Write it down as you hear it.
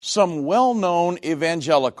Some well-known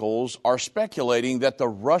evangelicals are speculating that the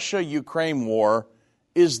Russia-Ukraine war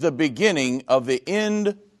is the beginning of the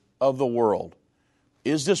end of the world.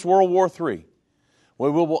 Is this World War III? We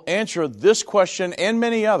will answer this question and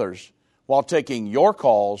many others while taking your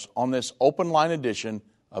calls on this open line edition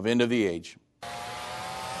of End of the Age.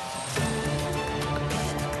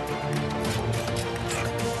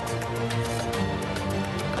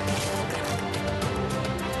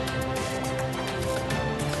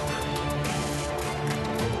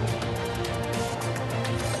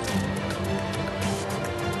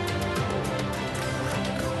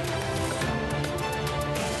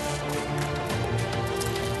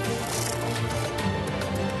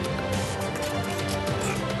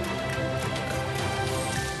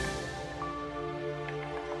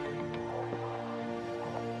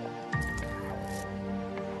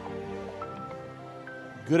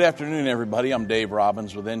 Good afternoon, everybody. I'm Dave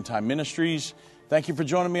Robbins with End Time Ministries. Thank you for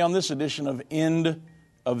joining me on this edition of End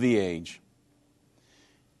of the Age.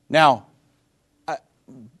 Now,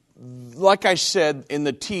 like I said in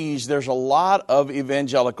the tease, there's a lot of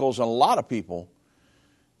evangelicals and a lot of people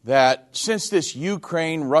that since this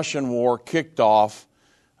Ukraine-Russian war kicked off,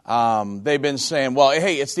 they've been saying, well,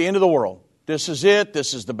 hey, it's the end of the world. This is it.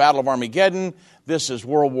 This is the Battle of Armageddon. This is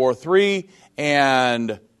World War III.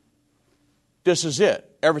 And this is it.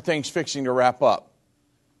 Everything's fixing to wrap up.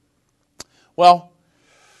 Well,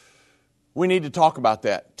 we need to talk about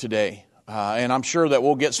that today. And I'm sure that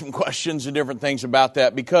we'll get some questions and different things about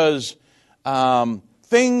that because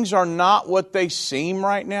things are not what they seem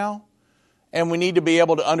right now. And we need to be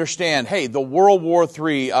able to understand, hey, the World War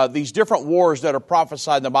III, these different wars that are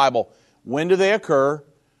prophesied in the Bible, when do they occur?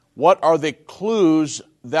 What are the clues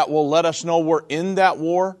that will let us know we're in that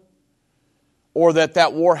war or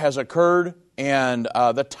that war has occurred? And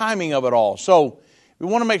the timing of it all. So we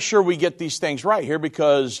want to make sure we get these things right here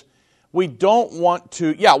because we don't want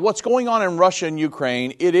to, what's going on in Russia and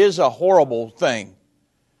Ukraine, it is a horrible thing.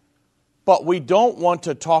 But we don't want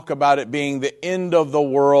to talk about it being the end of the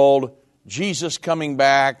world, Jesus coming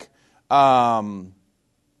back, the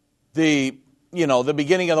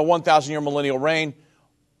beginning of the 1,000-year millennial reign,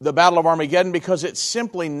 the Battle of Armageddon, because it's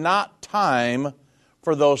simply not time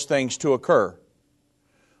for those things to occur.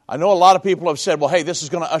 I know a lot of people have said, well, hey, this is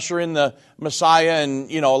going to usher in the Messiah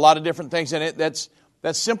and, a lot of different things in it. That's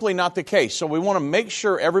simply not the case. So we want to make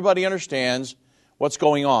sure everybody understands what's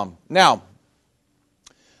going on. Now,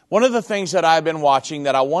 one of the things that I've been watching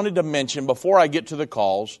that I wanted to mention before I get to the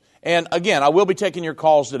calls, and again, I will be taking your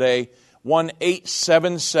calls today,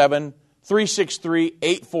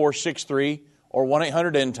 1-877-363-8463 or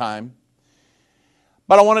 1-800-END-TIME.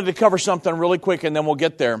 But I wanted to cover something really quick and then we'll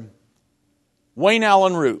get there. Wayne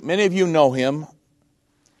Allen Root, many of you know him,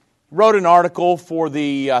 wrote an article for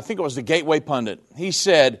I think it was the Gateway Pundit. He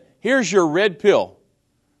said, here's your red pill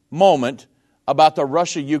moment about the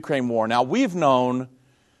Russia-Ukraine war. Now, we've known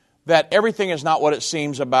that everything is not what it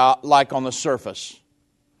seems like on the surface.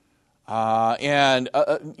 When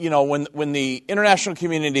the international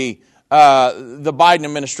community, the Biden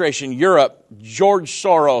administration, Europe, George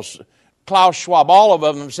Soros, Klaus Schwab, all of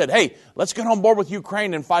them said, hey, let's get on board with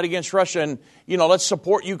Ukraine and fight against Russia and, let's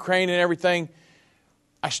support Ukraine and everything.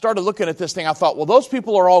 I started looking at this thing. I thought, well, those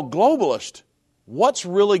people are all globalists. What's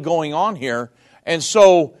really going on here? And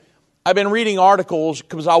so I've been reading articles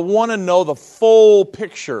because I want to know the full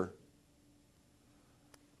picture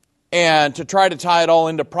and to try to tie it all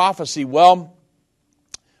into prophecy. Well,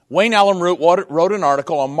 Wayne Allen Root wrote an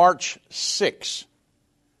article on March 6th.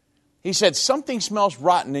 He said, something smells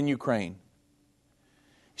rotten in Ukraine.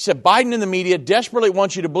 He said, Biden and the media desperately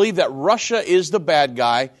want you to believe that Russia is the bad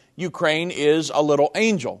guy, Ukraine is a little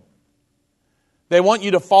angel. They want you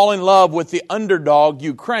to fall in love with the underdog,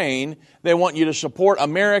 Ukraine. They want you to support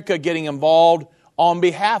America getting involved on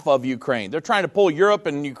behalf of Ukraine. They're trying to pull Europe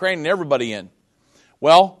and Ukraine and everybody in.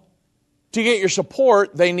 Well, to get your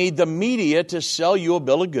support, they need the media to sell you a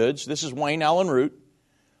bill of goods. This is Wayne Allen Root.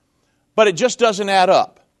 But it just doesn't add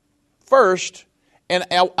up. First, and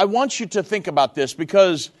I want you to think about this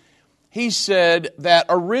because he said that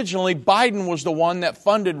originally Biden was the one that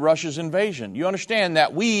funded Russia's invasion. You understand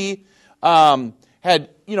that we he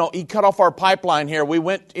cut off our pipeline here. We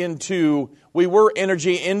were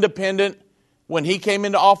energy independent when he came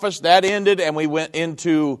into office. That ended, and we went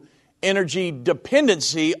into energy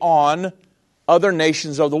dependency on other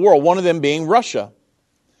nations of the world, one of them being Russia.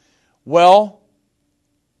 Well,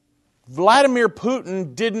 Vladimir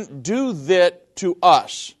Putin didn't do that to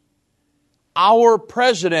us. Our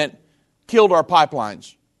president killed our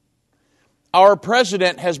pipelines. Our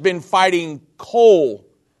president has been fighting coal.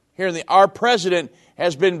 Our president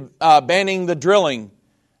has been banning the drilling.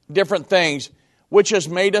 different things, which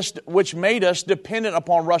made us dependent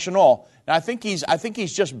upon Russian oil. Now I think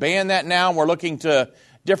he's just banned that now, and we're looking to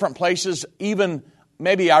different places, even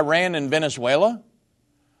maybe Iran and Venezuela.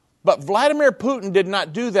 But Vladimir Putin did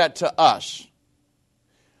not do that to us.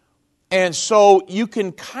 And so you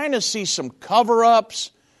can kind of see some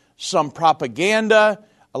cover-ups, some propaganda.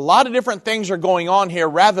 A lot of different things are going on here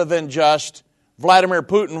rather than just Vladimir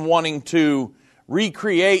Putin wanting to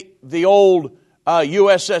recreate the old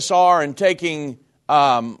USSR and taking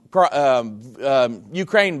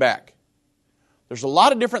Ukraine back. There's a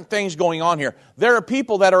lot of different things going on here. There are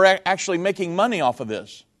people that are actually making money off of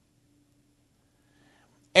this.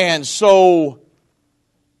 And so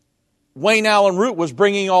Wayne Allen Root was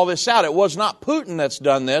bringing all this out. It was not Putin that's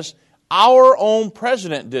done this. Our own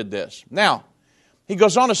president did this. Now, he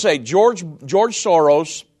goes on to say George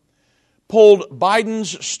Soros pulled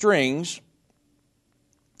Biden's strings,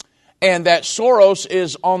 and that Soros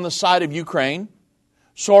is on the side of Ukraine.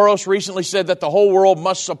 Soros recently said that the whole world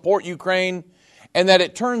must support Ukraine, and that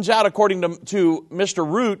it turns out, according to Mr.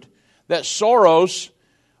 Root, that Soros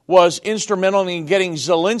was instrumental in getting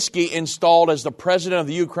Zelensky installed as the president of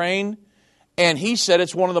the Ukraine, and he said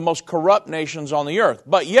it's one of the most corrupt nations on the earth.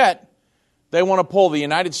 But yet, they want to pull the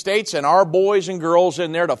United States and our boys and girls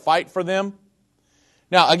in there to fight for them.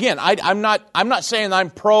 Now, again, I'm not saying I'm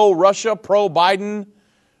pro-Russia, pro-Biden,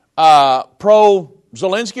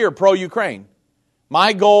 pro-Zelensky, or pro-Ukraine.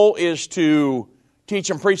 My goal is to teach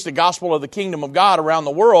and preach the gospel of the kingdom of God around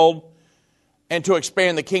the world and to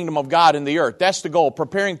expand the kingdom of God in the earth. That's the goal,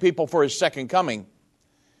 preparing people for His second coming.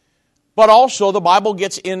 But also, the Bible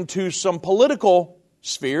gets into some political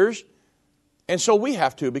spheres, and so we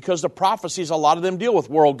have to, because the prophecies, a lot of them deal with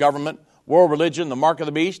world government, world religion, the mark of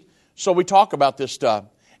the beast. So we talk about this stuff,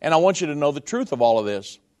 and I want you to know the truth of all of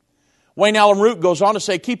this. Wayne Allen Root goes on to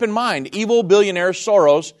say, keep in mind, evil billionaire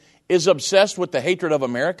Soros is obsessed with the hatred of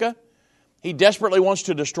America. He desperately wants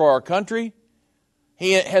to destroy our country.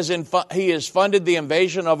 He has funded the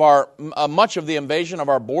invasion of much of the invasion of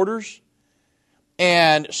our borders.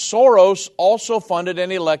 And Soros also funded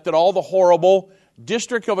and elected all the horrible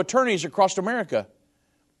district of attorneys across America.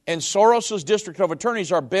 And Soros' district of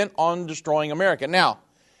attorneys are bent on destroying America. Now,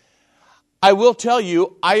 I will tell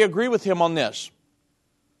you, I agree with him on this.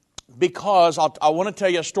 Because I want to tell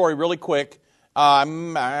you a story really quick.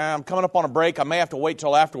 I'm coming up on a break. I may have to wait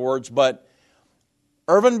till afterwards. But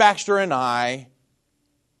Irvin Baxter and I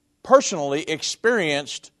personally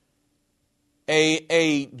experienced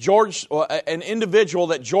an individual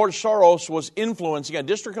that George Soros was influencing, a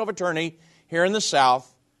district of attorney here in the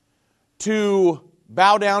South, to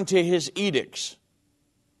bow down to his edicts.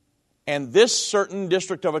 And this certain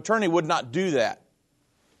district of attorney would not do that.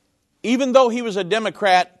 Even though he was a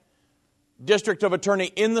Democrat district of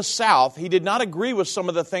attorney in the South, he did not agree with some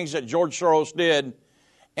of the things that George Soros did.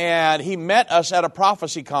 And he met us at a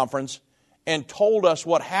prophecy conference and told us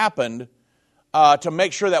what happened to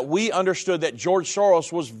make sure that we understood that George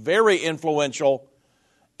Soros was very influential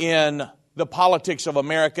in the politics of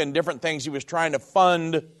America and different things he was trying to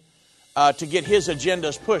fund to get his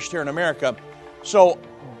agendas pushed here in America. So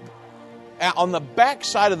on the back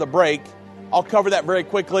side of the break, I'll cover that very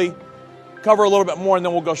quickly, cover a little bit more, and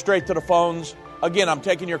then we'll go straight to the phones. Again, I'm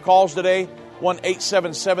taking your calls today,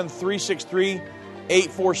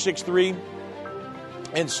 1-877-363-8463.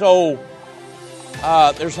 And so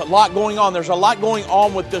there's a lot going on. There's a lot going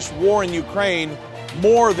on with this war in Ukraine,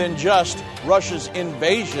 more than just Russia's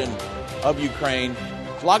invasion of Ukraine.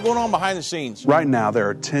 There's a lot going on behind the scenes. Right now, there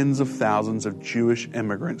are tens of thousands of Jewish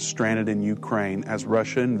immigrants stranded in Ukraine as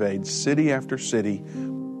Russia invades city after city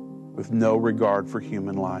with no regard for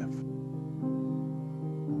human life.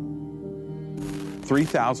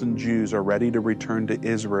 3,000 Jews are ready to return to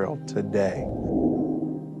Israel today.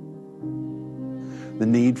 The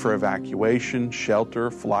need for evacuation,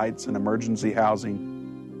 shelter, flights, and emergency housing,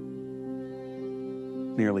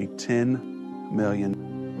 nearly $10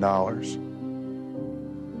 million.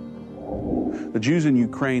 The Jews in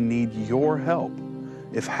Ukraine need your help.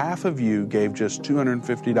 If half of you gave just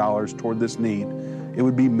 $250 toward this need, it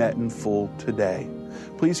would be met in full today.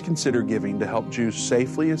 Please consider giving to help Jews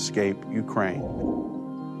safely escape Ukraine.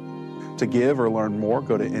 To give or learn more,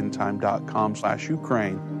 go to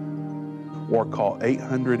endtime.com/Ukraine or call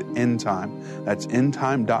 800-ENDTIME. That's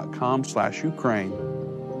endtime.com/Ukraine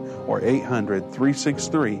or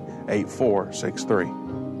 800-363-8463.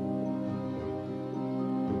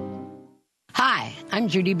 Hi, I'm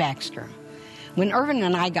Judy Baxter. When Irvin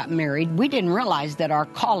and I got married, we didn't realize that our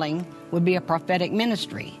calling would be a prophetic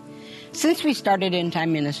ministry. Since we started End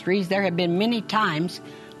Time Ministries, there have been many times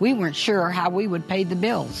we weren't sure how we would pay the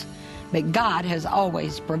bills. but God has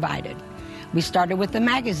always provided. We started with the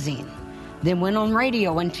magazine, then went on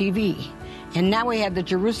radio and TV, and now we have the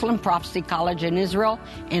Jerusalem Prophecy College in Israel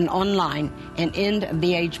and online and End of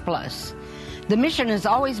the Age Plus. The mission has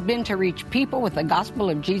always been to reach people with the gospel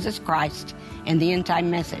of Jesus Christ and the end-time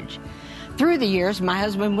message. Through the years, my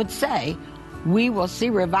husband would say, we will see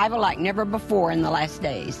revival like never before in the last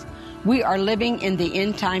days. We are living in the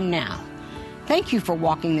end time now. Thank you for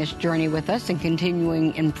walking this journey with us and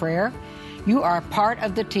continuing in prayer. You are a part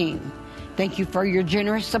of the team. Thank you for your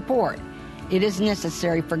generous support. It is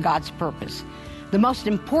necessary for God's purpose. The most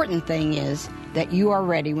important thing is that you are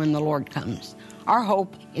ready when the Lord comes. Our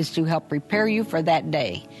hope is to help prepare you for that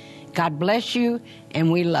day. God bless you,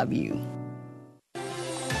 and we love you.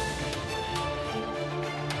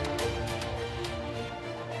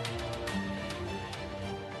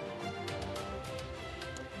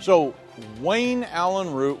 So Wayne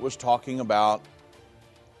Allen Root was talking about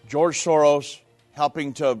George Soros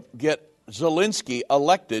helping to get Zelensky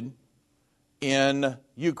elected in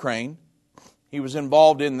Ukraine. He was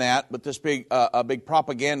involved in that with this big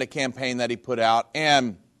propaganda campaign that he put out.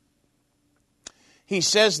 And he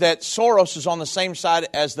says that Soros is on the same side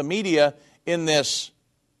as the media in this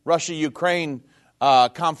Russia-Ukraine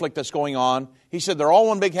conflict that's going on. He said they're all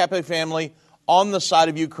one big happy family on the side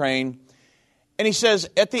of Ukraine. And he says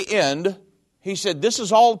at the end, he said this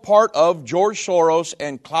is all part of George Soros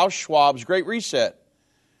and Klaus Schwab's Great Reset.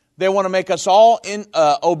 They want to make us all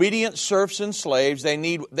obedient serfs and slaves. They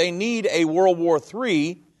need a World War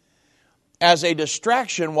III as a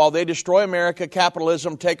distraction while they destroy America,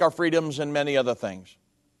 capitalism, take our freedoms, and many other things.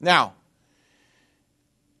 Now,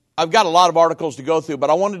 I've got a lot of articles to go through,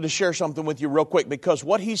 but I wanted to share something with you real quick because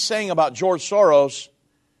what he's saying about George Soros,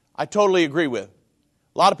 I totally agree with.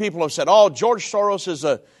 A lot of people have said, oh, George Soros is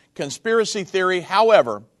a conspiracy theory.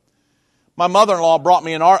 However, my mother-in-law brought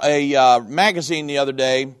me a magazine the other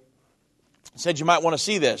day, said you might want to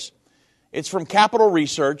see this. It's from Capital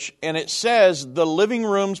Research, and it says The Living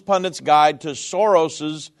Room's Pundit's Guide to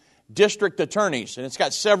Soros's District Attorneys. And it's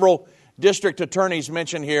got several district attorneys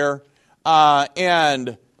mentioned here,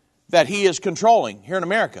 and that he is controlling here in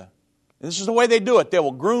America. And this is the way they do it. They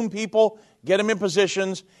will groom people, get them in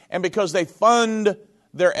positions, and because they fund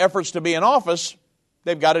their efforts to be in office,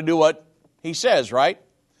 they've got to do what he says, right?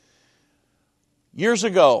 Years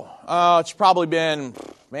ago, it's probably been,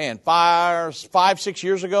 5-6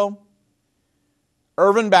 years ago,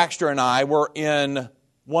 Irvin Baxter and I were in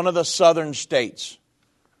one of the southern states.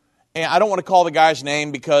 And I don't want to call the guy's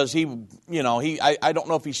name because I don't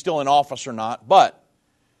know if he's still in office or not, but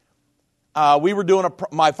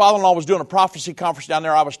my father-in-law was doing a prophecy conference down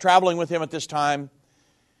there. I was traveling with him at this time.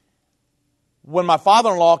 When my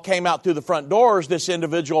father-in-law came out through the front doors, this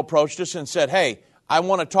individual approached us and said, hey, I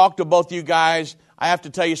want to talk to both you guys. I have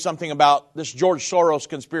to tell you something about this George Soros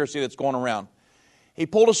conspiracy that's going around. He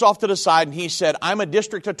pulled us off to the side and he said, I'm a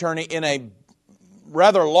district attorney in a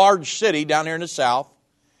rather large city down here in the South.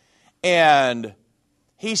 And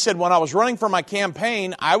he said, when I was running for my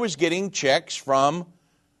campaign, I was getting checks from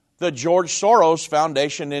the George Soros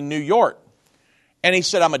Foundation in New York. And he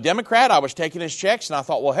said, I'm a Democrat. I was taking his checks. And I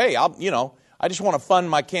thought, well, hey, I just want to fund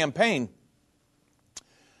my campaign.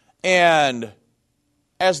 And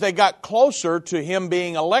as they got closer to him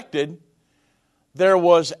being elected, there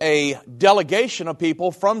was a delegation of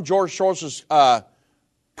people from George Soros's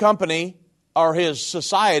company or his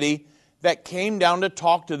society that came down to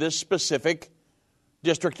talk to this specific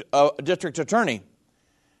district attorney.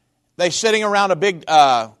 They're sitting around a big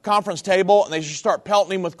conference table and they just start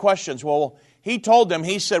pelting him with questions. Well, he told them,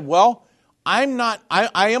 he said, well, I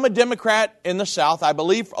am a Democrat in the South. I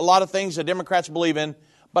believe a lot of things the Democrats believe in,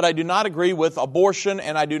 but I do not agree with abortion,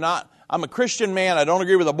 and I'm a Christian man. I don't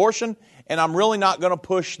agree with abortion, and I'm really not going to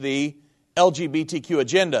push the LGBTQ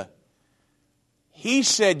agenda. He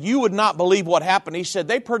said, you would not believe what happened. He said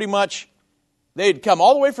they'd come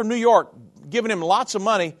all the way from New York, giving him lots of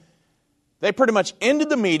money. They pretty much ended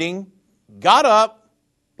the meeting, got up,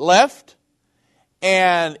 left,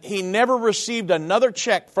 and he never received another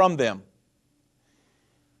check from them.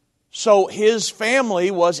 So his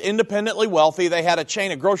family was independently wealthy. They had a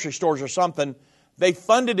chain of grocery stores or something. They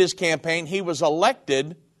funded his campaign. He was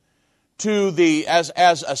elected as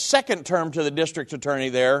a second term to the district attorney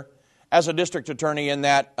there, as a district attorney in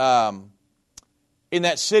that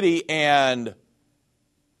city, and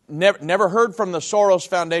never heard from the Soros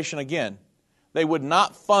Foundation again. They would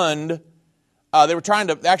not fund. They were trying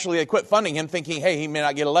to they quit funding him, thinking, hey, he may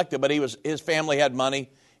not get elected, but his family had money.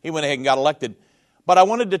 He went ahead and got elected. But I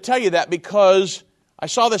wanted to tell you that because I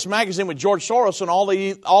saw this magazine with George Soros, and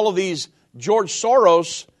all of these George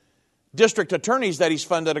Soros district attorneys that he's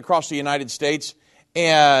funded across the United States.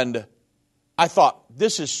 And I thought,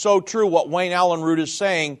 this is so true what Wayne Allen Root is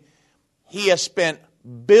saying. He has spent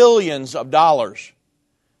billions of dollars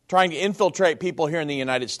trying to infiltrate people here in the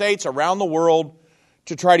United States, around the world,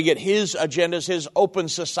 to try to get his agendas, his open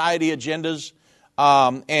society agendas,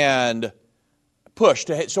 and push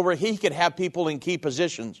so where he could have people in key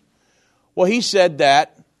positions. Well, he said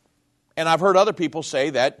that, and I've heard other people say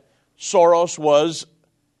that Soros was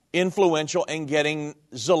influential in getting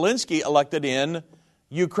Zelensky elected in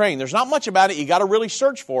Ukraine. There's not much about it. You got to really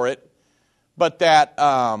search for it. But that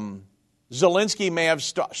Zelensky may have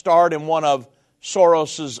starred in one of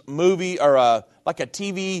Soros's movie or like a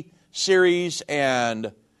TV series,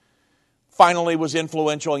 and finally was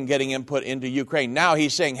influential in getting input into Ukraine. Now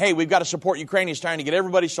he's saying, hey, we've got to support Ukraine. He's trying to get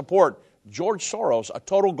everybody's support. George Soros, a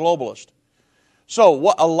total globalist.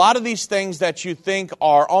 So a lot of these things that you think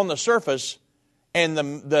are on the surface, and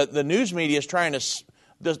the news media is trying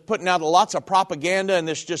to putting out lots of propaganda and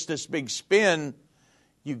this big spin,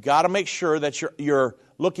 you got to make sure that you're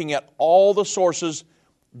looking at all the sources.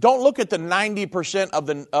 Don't look at the 90%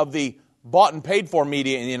 of the bought and paid for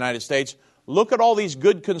media in the United States. Look at all these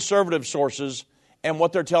good conservative sources and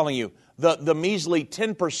what they're telling you. The measly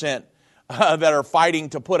 10% that are fighting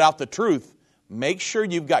to put out the truth. Make sure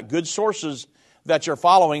you've got good sources that you're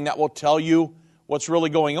following that will tell you what's really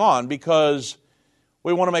going on, because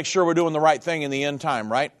we want to make sure we're doing the right thing in the end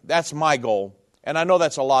time, right? That's my goal. And I know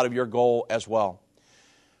that's a lot of your goal as well.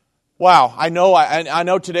 Wow, I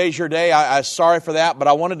know today's your day. I'm sorry for that, but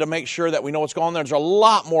I wanted to make sure that we know what's going on. There's a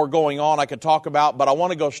lot more going on I could talk about, but I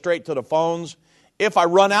want to go straight to the phones. If I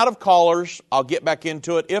run out of callers, I'll get back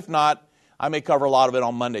into it. If not, I may cover a lot of it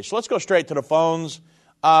on Monday. So let's go straight to the phones.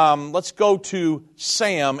 Let's go to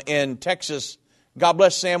Sam in Texas. God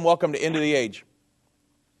bless, Sam. Welcome to End of the Age.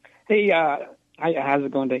 Hey, how's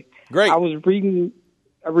it going, Dave? Great. I was reading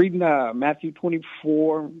Matthew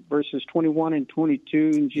 24, verses 21 and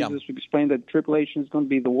 22, and Jesus explained that tribulation is going to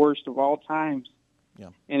be the worst of all times. Yeah.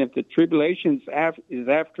 And if the tribulation is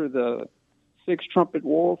after the sixth trumpet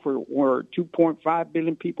war, where 2.5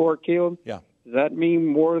 billion people are killed, does that mean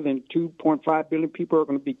more than 2.5 billion people are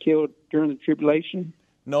going to be killed during the tribulation?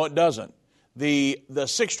 No, it doesn't. The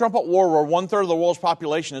sixth trumpet war, where 1/3 of the world's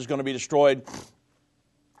population is going to be destroyed,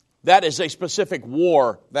 that is a specific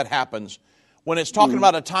war that happens. When it's talking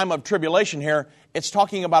about a time of tribulation here, it's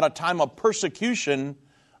talking about a time of persecution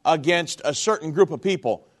against a certain group of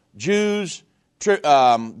people. Jews,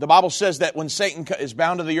 the Bible says that when Satan is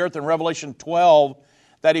bound to the earth in Revelation 12,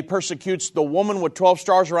 that he persecutes the woman with 12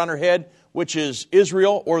 stars around her head, which is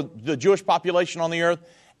Israel, or the Jewish population on the earth,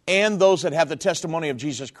 and those that have the testimony of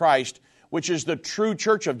Jesus Christ, which is the true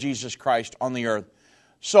church of Jesus Christ on the earth.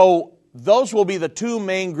 So those will be the two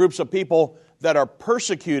main groups of people that are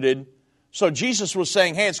persecuted. So Jesus was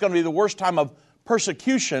saying, hey, it's going to be the worst time of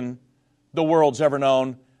persecution the world's ever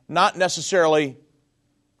known, not necessarily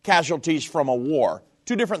casualties from a war.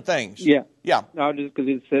 Two different things. Yeah. Yeah. No, just because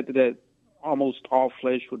it said that almost all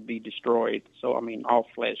flesh would be destroyed. So, all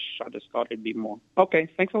flesh. I just thought it'd be more. Okay.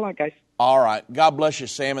 Thanks a lot, guys. All right. God bless you,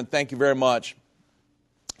 Sam, and thank you very much.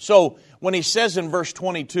 So when he says in verse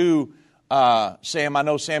 22, Sam, I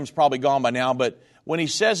know Sam's probably gone by now, but when he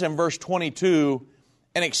says in verse 22,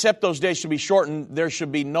 and except those days should be shortened, there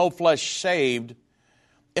should be no flesh saved,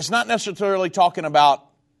 it's not necessarily talking about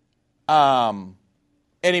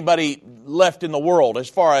anybody left in the world as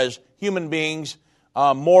far as human beings,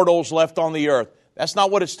 mortals left on the earth. That's not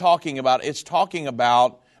what it's talking about. It's talking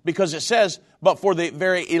about, because it says, but for the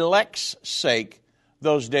very elect's sake,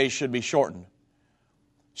 those days should be shortened.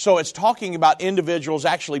 So it's talking about individuals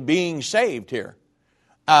actually being saved here,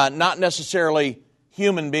 not necessarily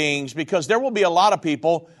human beings, because there will be a lot of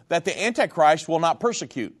people that the Antichrist will not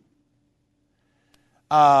persecute.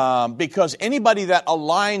 Because anybody that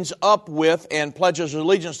aligns up with and pledges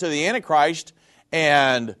allegiance to the Antichrist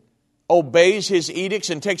and obeys his edicts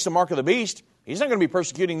and takes the mark of the beast, he's not going to be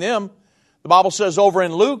persecuting them. The Bible says over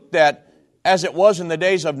in Luke that as it was in the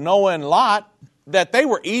days of Noah and Lot, that they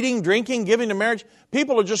were eating, drinking, giving to marriage.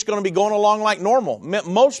 People are just going to be going along like normal.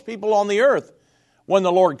 Most people on the earth when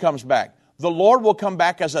the Lord comes back. The Lord will come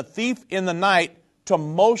back as a thief in the night to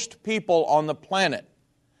most people on the planet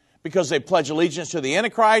because they pledge allegiance to the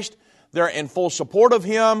Antichrist. They're in full support of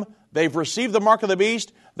him. They've received the mark of the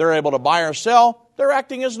beast. They're able to buy or sell. They're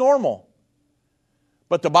acting as normal.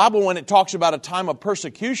 But the Bible, when it talks about a time of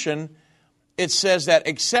persecution, it says that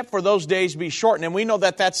except for those days be shortened. And we know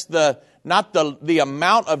that that's not the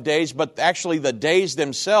amount of days, but actually the days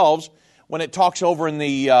themselves when it talks over in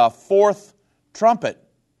the fourth trumpet.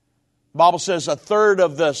 The Bible says 1/3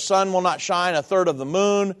 of the sun will not shine, 1/3 of the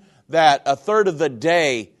moon. that a third of the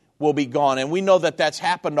day will be gone. And we know that that's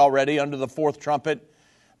happened already under the fourth trumpet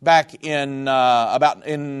back in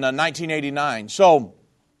 1989. So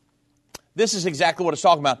this is exactly what it's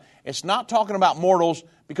talking about. It's not talking about mortals,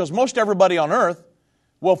 because most everybody on earth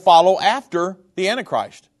will follow after the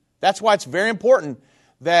Antichrist. That's why it's very important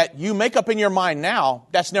that you make up in your mind now,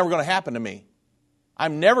 that's never going to happen to me.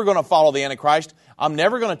 I'm never going to follow the Antichrist. I'm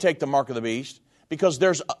never going to take the mark of the beast, because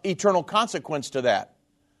there's eternal consequence to that.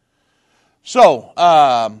 So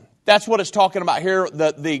that's what it's talking about here.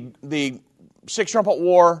 The sixth trumpet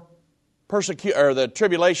war, or the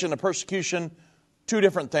tribulation, the persecution, two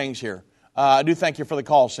different things here. I do thank you for the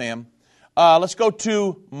call, Sam. Let's go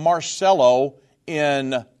to Marcelo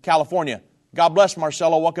in California. God bless,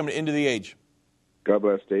 Marcelo. Welcome to Into the Age. God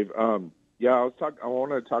bless, Dave. I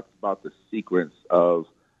want to talk about the sequence of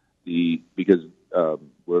because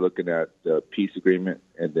we're looking at the peace agreement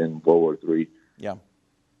and then World War III. Yeah.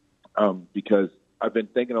 Because I've been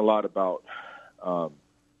thinking a lot about, because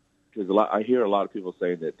I hear a lot of people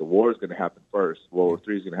saying that the war is going to happen first, World War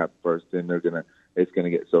III is going to happen first, then it's going to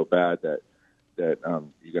get so bad that you're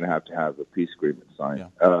going to have a peace agreement signed.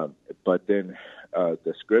 Yeah. But then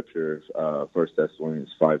the scriptures, 1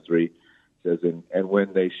 Thessalonians 5:3 says, and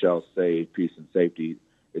when they shall say peace and safety,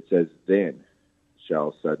 it says, then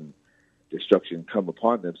shall sudden destruction come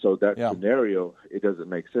upon them. So that scenario, it doesn't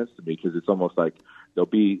make sense to me, because it's almost like there'll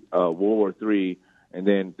be World War III, and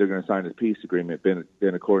then they're going to sign a peace agreement. Then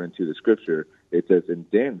according to the scripture, it says, and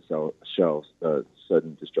then shall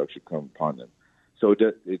sudden destruction come upon them. So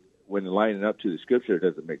when lining up to the scripture, it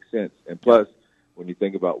doesn't make sense. And plus, when you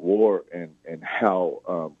think about war and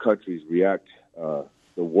how countries react, the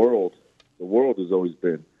world has always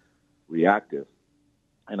been reactive.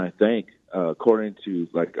 And I think, according to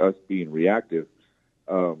like us being reactive,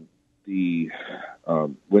 when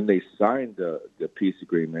they signed the peace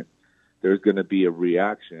agreement, there's going to be a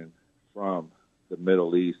reaction from the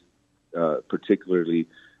Middle East, particularly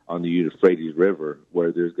on the Euphrates River,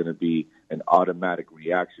 where there's going to be an automatic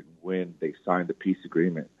reaction when they sign the peace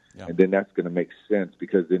agreement. Yeah. And then that's going to make sense,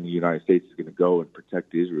 because then the United States is going to go and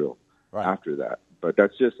protect Israel after that. But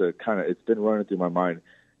that's just it's been running through my mind,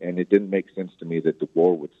 and it didn't make sense to me that the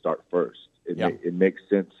war would start first. It makes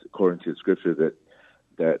sense according to the scripture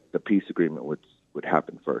that the peace agreement would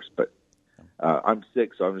happen first. But I'm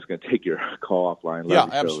sick, so I'm just going to take your call offline.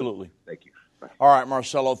 Absolutely. Thank you. Bye. All right,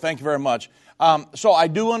 Marcelo, thank you very much. So I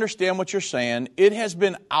do understand what you're saying. It has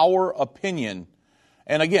been our opinion,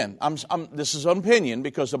 and again, this is an opinion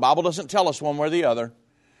because the Bible doesn't tell us one way or the other,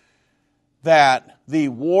 that the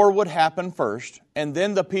war would happen first, and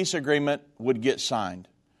then the peace agreement would get signed.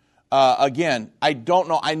 Again, I don't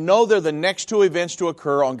know. I know they're the next two events to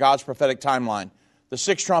occur on God's prophetic timeline: the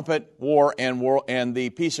sixth trumpet war and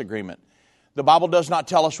the peace agreement. The Bible does not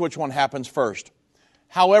tell us which one happens first.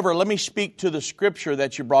 However, let me speak to the scripture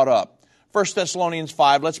that you brought up. 1 Thessalonians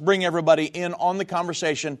 5. Let's bring everybody in on the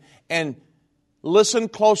conversation and listen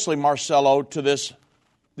closely, Marcelo, to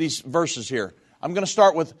these verses here. I'm going to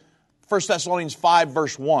start with 1 Thessalonians 5,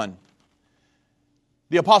 verse 1.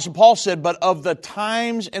 The Apostle Paul said, but of the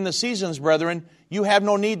times and the seasons, brethren, you have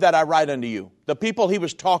no need that I write unto you. The people he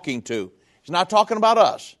was talking to. He's not talking about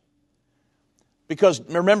us. Because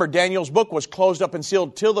remember, Daniel's book was closed up and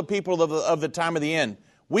sealed till the people of the time of the end.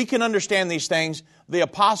 We can understand these things. The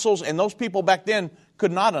apostles and those people back then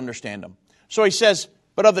could not understand them. So he says,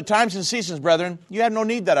 but of the times and seasons, brethren, you have no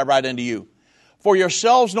need that I write unto you. For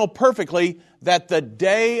yourselves know perfectly that the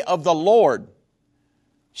day of the Lord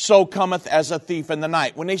so cometh as a thief in the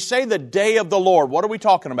night. When they say the day of the Lord, what are we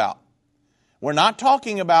talking about? We're not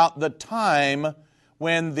talking about the time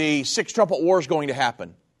when the sixth trumpet war is going to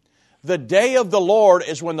happen. The day of the Lord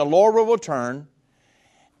is when the Lord will return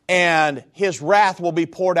and His wrath will be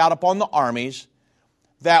poured out upon the armies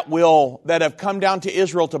that have come down to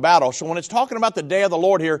Israel to battle. So when it's talking about the day of the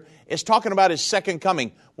Lord here, it's talking about His second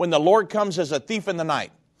coming, when the Lord comes as a thief in the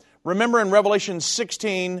night. Remember in Revelation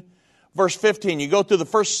 16, verse 15, you go through the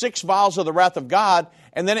first 6 vials of the wrath of God,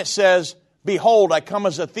 and then it says, behold, I come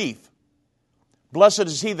as a thief. Blessed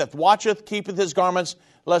is he that watcheth, keepeth his garments,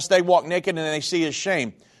 lest they walk naked and they see his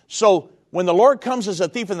shame. So when the Lord comes as a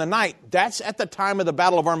thief in the night, that's at the time of the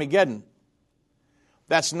Battle of Armageddon.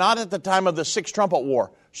 That's not at the time of the sixth trumpet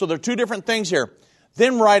war. So there are two different things here.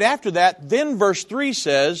 Then right after that, then verse 3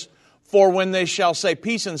 says, for when they shall say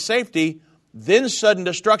peace and safety, then sudden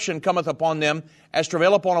destruction cometh upon them, as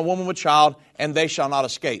travail upon a woman with child, and they shall not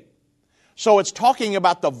escape. So it's talking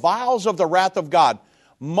about the vials of the wrath of God.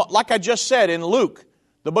 Like I just said in Luke,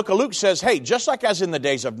 the book of Luke says, hey, just like as in the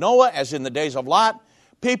days of Noah, as in the days of Lot,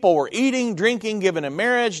 people were eating, drinking, giving in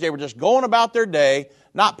marriage. They were just going about their day,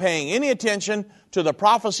 not paying any attention to the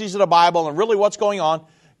prophecies of the Bible and really what's going on.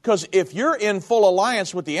 Because if you're in full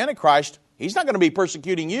alliance with the Antichrist, he's not going to be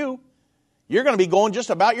persecuting you. You're going to be going just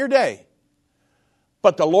about your day.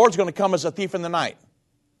 But the Lord's going to come as a thief in the night.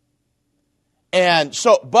 And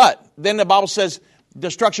so, but then the Bible says,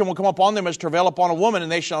 destruction will come upon them as travail upon a woman,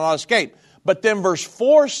 and they shall not escape. But then verse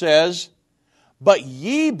 4 says, but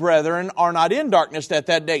ye, brethren, are not in darkness at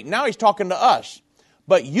that day. Now he's talking to us.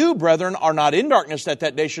 But you, brethren, are not in darkness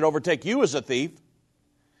that day should overtake you as a thief.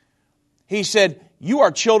 He said, you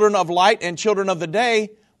are children of light and children of the day.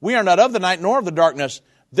 We are not of the night nor of the darkness.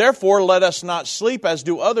 Therefore, let us not sleep as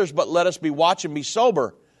do others, but let us be watch and be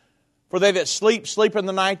sober. For they that sleep, sleep in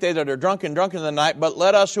the night. They that are drunken, drunk in the night. But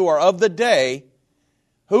let us who are of the day.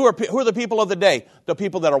 Who are the people of the day? The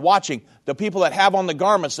people that are watching, the people that have on the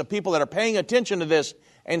garments, the people that are paying attention to this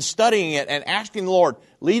and studying it and asking the Lord,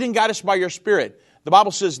 lead and guide us by your Spirit. The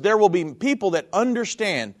Bible says there will be people that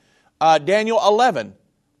understand. Daniel 11,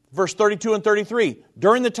 verse 32 and 33.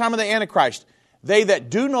 During the time of the Antichrist, they that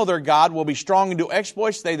do know their God will be strong and do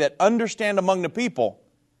exploits. They that understand among the people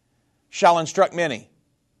shall instruct many.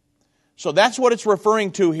 So that's what it's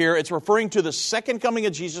referring to here. It's referring to the second coming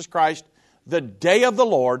of Jesus Christ, the day of the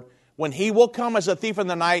Lord, when He will come as a thief in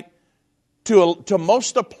the night to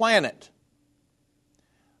most of the planet.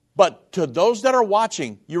 But to those that are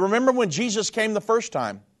watching, you remember when Jesus came the first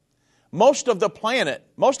time, most of the planet,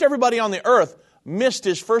 most everybody on the earth missed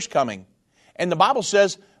His first coming. And the Bible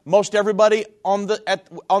says most everybody on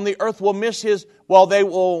the earth will miss His,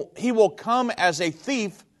 He will come as a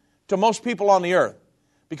thief to most people on the earth.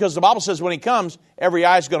 Because the Bible says when He comes, every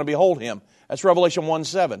eye is going to behold Him. That's Revelation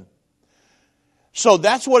 1:7. So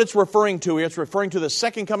that's what it's referring to here. It's referring to the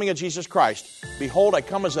second coming of Jesus Christ. Behold, I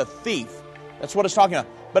come as a thief. That's what it's talking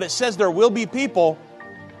about. But it says there will be people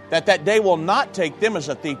that day will not take them as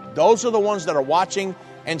a thief. Those are the ones that are watching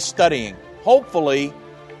and studying. Hopefully,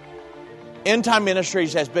 End Time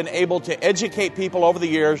Ministries has been able to educate people over the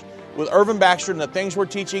years with Irvin Baxter and the things we're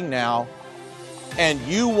teaching now. And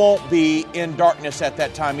you won't be in darkness at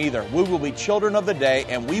that time either. We will be children of the day,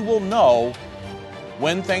 and we will know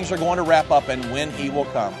when things are going to wrap up and when He will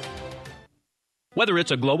come. Whether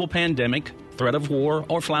it's a global pandemic, threat of war,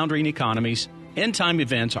 or floundering economies, end-time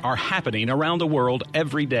events are happening around the world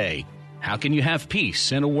every day. How can you have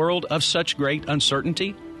peace in a world of such great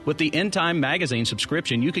uncertainty? With the End Time Magazine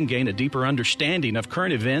subscription, you can gain a deeper understanding of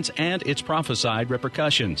current events and its prophesied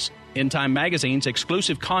repercussions. End Time Magazine's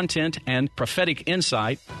exclusive content and prophetic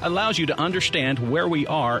insight allows you to understand where we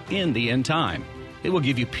are in the end time. It will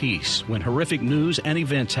give you peace when horrific news and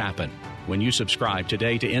events happen. When you subscribe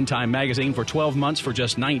today to End Time Magazine for 12 months for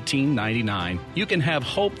just $19.99, you can have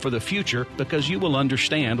hope for the future because you will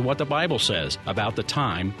understand what the Bible says about the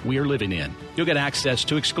time we are living in. You'll get access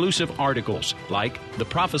to exclusive articles like the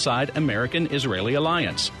Prophesied American-Israeli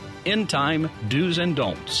Alliance, End Time Do's and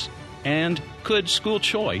Don'ts, and Could School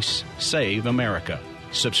Choice Save America?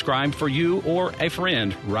 Subscribe for you or a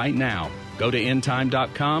friend right now. Go to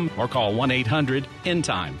endtime.com or call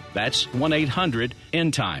 1-800-END-TIME. That's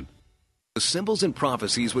 1-800-END-TIME. The symbols and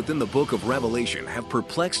prophecies within the book of Revelation have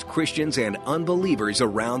perplexed Christians and unbelievers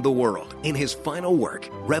around the world. In his final work,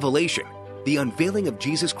 Revelation, The Unveiling of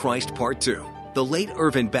Jesus Christ Part 2, the late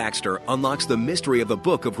Irvin Baxter unlocks the mystery of the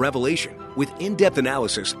book of Revelation with in-depth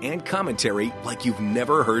analysis and commentary like you've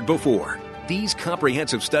never heard before. These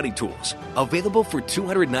comprehensive study tools, available for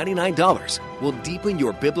 $299, will deepen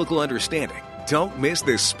your biblical understanding. Don't miss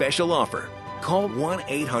this special offer. Call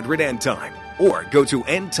 1-800-END-TIME or go to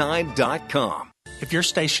endtime.com. If your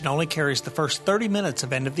station only carries the first 30 minutes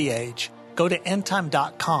of End of the Age, go to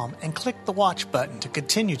endtime.com and click the watch button to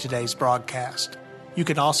continue today's broadcast. You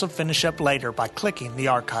can also finish up later by clicking the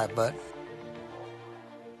archive button.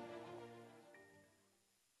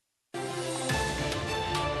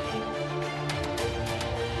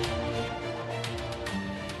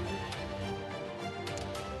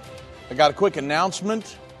 I got a quick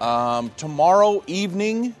announcement. Tomorrow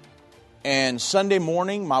evening and Sunday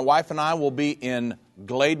morning, my wife and I will be in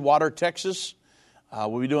Gladewater, Texas.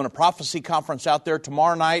 We'll be doing a prophecy conference out there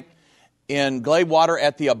tomorrow night in Gladewater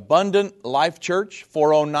at the Abundant Life Church,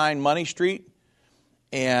 409 Money Street.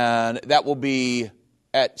 And that will be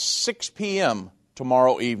at 6 p.m.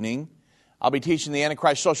 tomorrow evening. I'll be teaching the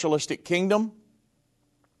Antichrist Socialistic Kingdom,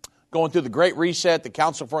 going through the Great Reset, the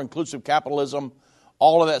Council for Inclusive Capitalism,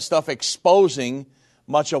 all of that stuff, exposing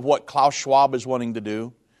much of what Klaus Schwab is wanting to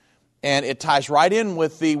do. And it ties right in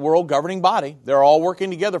with the world governing body. They're all working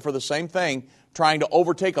together for the same thing, trying to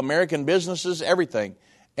overtake American businesses, everything.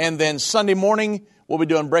 And then Sunday morning, we'll be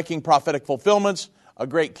doing Breaking Prophetic Fulfillments, a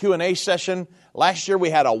great Q&A session. Last year, we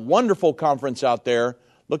had a wonderful conference out there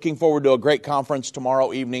Looking forward to a great conference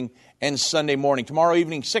tomorrow evening and Sunday morning. Tomorrow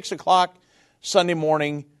evening, 6 o'clock. Sunday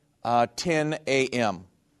morning, 10 a.m.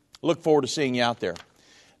 Look forward to seeing you out there.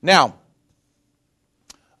 Now,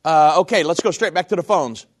 okay, let's go straight back to the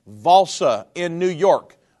phones. Valsa in New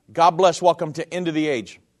York. God bless. Welcome to End of the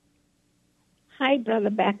Age. Hi,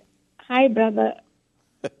 Brother Beck. Hi, Brother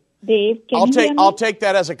Dave. Can you hear me? I'll take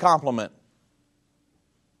that as a compliment.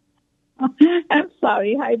 I'm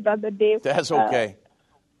sorry. Hi, Brother Dave. That's okay.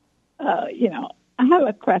 I have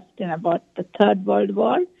a question about the Third World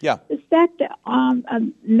War. Yeah. Is that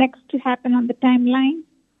next to happen on the timeline?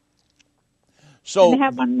 So and I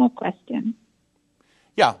have one more question.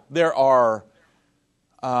 Yeah, there are.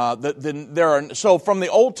 So from the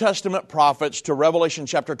Old Testament prophets to Revelation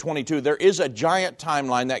chapter 22, there is a giant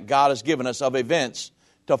timeline that God has given us of events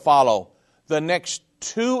to follow. The next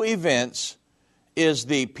two events is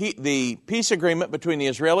the peace agreement between the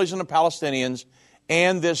Israelis and the Palestinians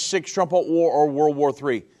and this Sixth Trumpet War or World War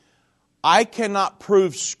III. I cannot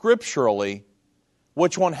prove scripturally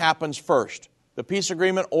which one happens first, the peace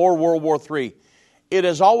agreement or World War III. It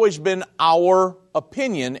has always been our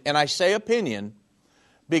opinion, and I say opinion,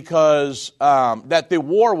 because that the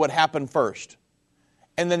war would happen first.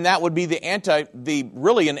 And then that would be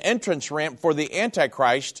really an entrance ramp for the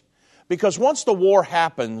Antichrist, because once the war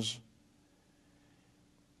happens,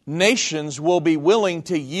 nations will be willing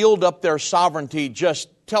to yield up their sovereignty. Just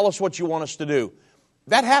tell us what you want us to do.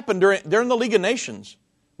 That happened during the League of Nations.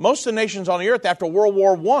 Most of the nations on the earth after World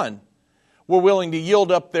War I were willing to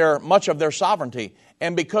yield up much of their sovereignty.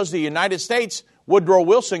 And because the United States, Woodrow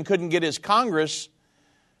Wilson couldn't get his Congress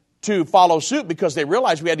to follow suit because they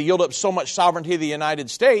realized we had to yield up so much sovereignty to the United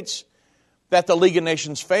States that the League of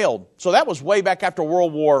Nations failed. So that was way back after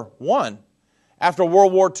World War I. After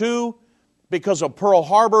World War II, because of Pearl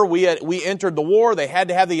Harbor, we entered the war. They had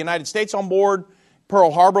to have the United States on board.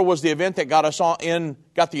 Pearl Harbor was the event that got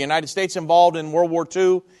the United States involved in World War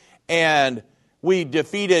II. And we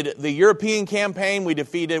defeated the European campaign.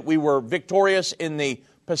 We were victorious in the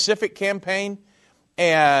Pacific campaign.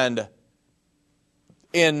 And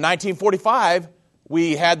in 1945,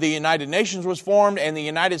 we had the United Nations was formed, and the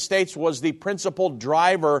United States was the principal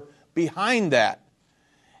driver behind that.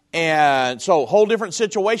 And so, whole different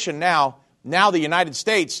situation now. Now the United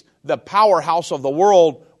States, the powerhouse of the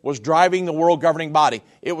world, was driving the world governing body.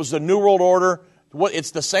 It was the New World Order. It's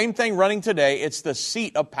the same thing running today. It's the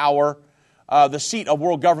seat of power, the seat of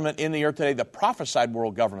world government in the earth today, the prophesied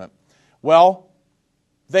world government. Well,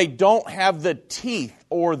 they don't have the teeth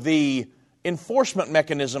or the enforcement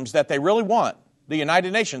mechanisms that they really want, the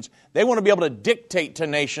United Nations. They want to be able to dictate to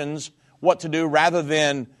nations what to do rather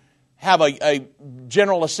than have a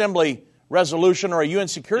General Assembly resolution or a UN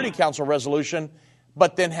Security Council resolution,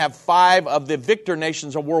 but then have 5 of the victor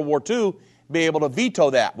nations of World War II be able to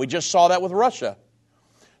veto that. We just saw that with Russia.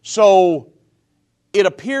 So it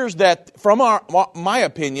appears that, from my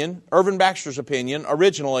opinion, Irvin Baxter's opinion,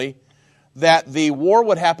 originally, that the war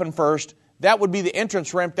would happen first. That would be the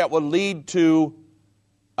entrance ramp that would lead to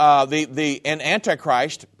an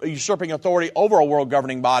Antichrist usurping authority over a world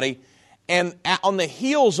governing body. And on the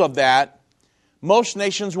heels of that, most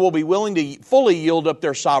nations will be willing to fully yield up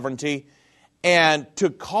their sovereignty, and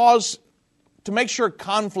to make sure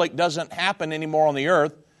conflict doesn't happen anymore on the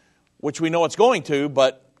earth, which we know it's going to,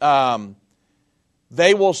 but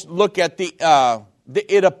they will look at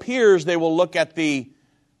it appears they will look at the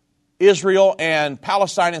Israel and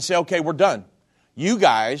Palestine and say, okay, we're done. You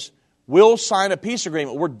guys will sign a peace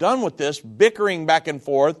agreement. We're done with this bickering back and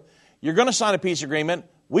forth. You're going to sign a peace agreement.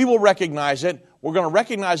 We will recognize it. We're going to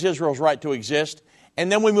recognize Israel's right to exist,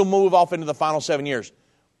 and then we will move off into the final 7 years.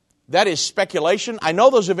 That is speculation. I know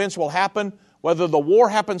those events will happen. Whether the war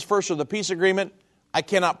happens first or the peace agreement, I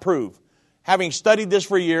cannot prove. Having studied this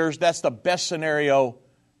for years, that's the best scenario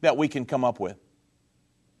that we can come up with.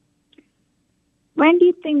 When do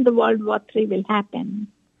you think the World War III will happen?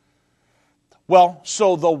 Well,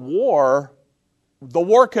 so the war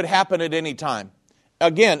could happen at any time.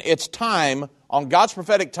 Again, it's time on God's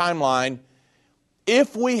prophetic timeline.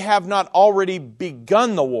 If we have not already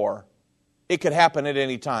begun the war, it could happen at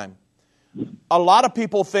any time. A lot of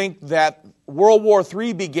people think that World War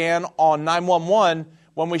III began on 9/11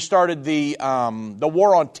 when we started the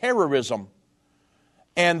war on terrorism,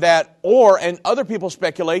 and other people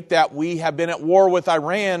speculate that we have been at war with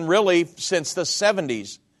Iran really since the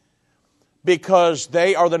 70s, because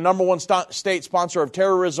they are the number one state sponsor of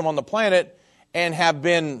terrorism on the planet and have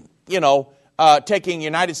been, taking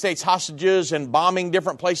United States hostages and bombing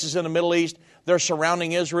different places in the Middle East. They're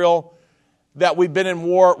surrounding Israel. That we've been in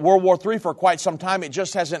World War III for quite some time. It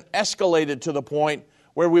just hasn't escalated to the point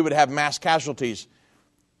where we would have mass casualties.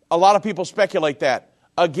 a lot of people speculate that.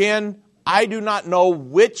 Again, I do not know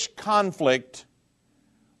which conflict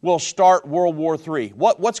will start World War III.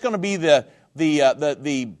 What's going to be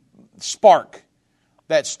the spark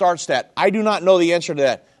that starts that? I do not know the answer to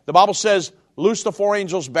that. The Bible says, loose the 4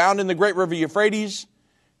 angels bound in the great river Euphrates.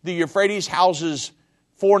 The Euphrates houses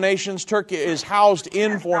 4 nations. Turkey is housed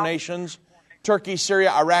in 4 nations. Turkey,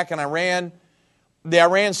 Syria, Iraq, and Iran. The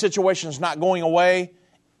Iran situation is not going away.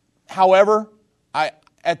 However,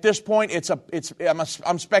 at this point,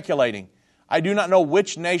 I'm speculating. I do not know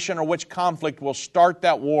which nation or which conflict will start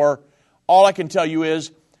that war. All I can tell you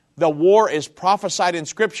is the war is prophesied in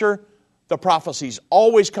Scripture. The prophecies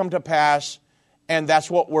always come to pass, and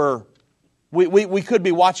that's what we could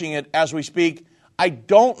be watching it as we speak. I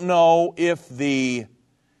don't know if the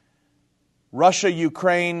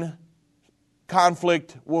Russia-Ukraine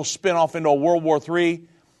conflict will spin off into a World War III.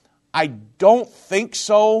 I don't think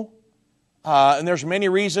so, and there's many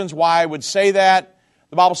reasons why I would say that.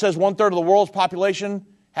 The Bible says 1/3 of the world's population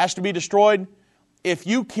has to be destroyed. If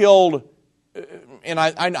you killed, and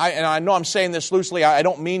I know I'm saying this loosely, I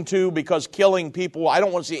don't mean to, because killing people, I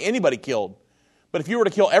don't want to see anybody killed. But if you were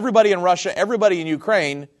to kill everybody in Russia, everybody in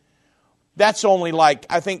Ukraine, that's only like,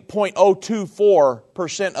 I think,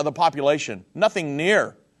 0.024% of the population.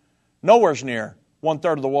 Nowhere's near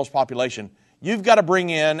 1/3 of the world's population. You've got to bring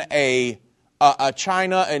in a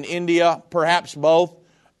China and India, perhaps both,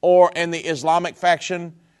 and the Islamic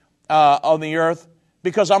faction on the earth,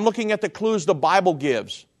 because I'm looking at the clues the Bible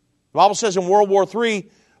gives. The Bible says in World War III,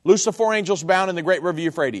 loose the 4 angels bound in the great river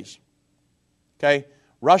Euphrates. Okay,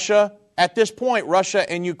 Russia, at this point, Russia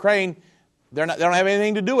and Ukraine, they don't have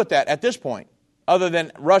anything to do with that at this point, other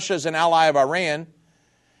than Russia is an ally of Iran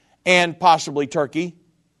and possibly Turkey.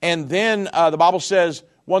 And then the Bible says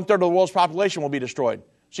 1/3 of the world's population will be destroyed.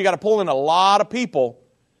 So you got to pull in a lot of people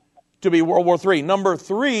to be World War III. Number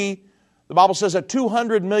 3, the Bible says a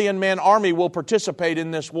 200 million man army will participate in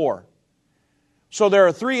this war. So there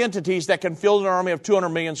are 3 entities that can field an army of 200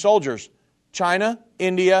 million soldiers: China,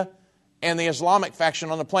 India, and the Islamic faction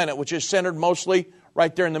on the planet, which is centered mostly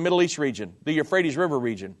right there in the Middle East region, the Euphrates River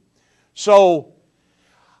region. So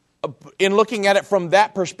in looking at it from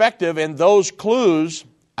that perspective and those clues,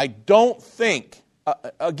 I don't think,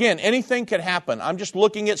 again, anything could happen. I'm just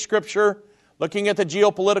looking at Scripture, looking at the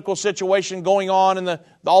geopolitical situation going on and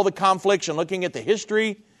all the conflicts, and looking at the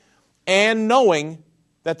history, and knowing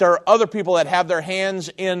that there are other people that have their hands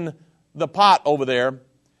in the pot over there,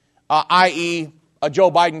 i.e. a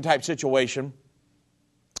Joe Biden type situation,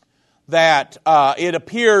 that it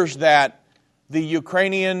appears that the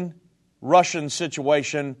Ukrainian-Russian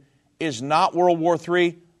situation is not World War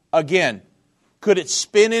III. Again, could it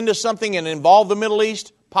spin into something and involve the Middle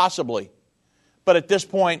East? Possibly. But at this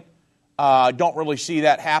point, I don't really see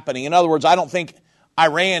that happening. In other words, I don't think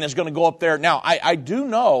Iran is going to go up there. Now, I do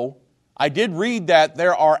know, I did read that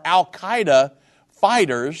there are Al-Qaeda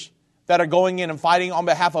fighters that are going in and fighting on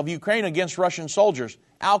behalf of Ukraine against Russian soldiers.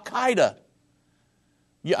 Al-Qaeda.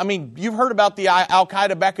 I mean, you've heard about the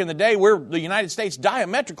Al-Qaeda back in the day, where the United States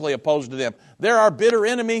diametrically opposed to them. They're our bitter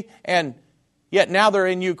enemy, and yet now they're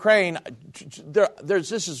in Ukraine.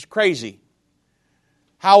 This is crazy.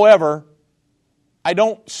 However, I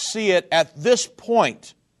don't see it at this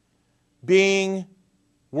point being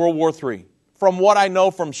World War III. From what I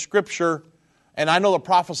know from Scripture, and I know the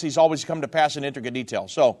prophecies always come to pass in intricate detail.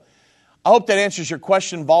 So I hope that answers your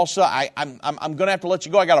question, Valsa. I'm going to have to let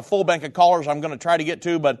you go. I got a full bank of callers I'm going to try to get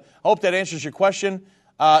to, but I hope that answers your question.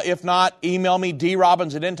 If not, email me,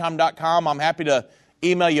 drobbins@endtime.com. I'm happy to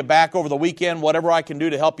email you back over the weekend, whatever I can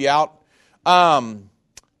do to help you out.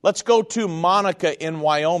 Let's go to Monica in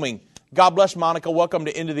Wyoming. God bless, Monica. Welcome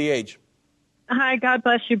to End of the Age. Hi, God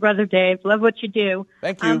bless you, Brother Dave. Love what you do.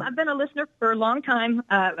 Thank you. I've been a listener for a long time.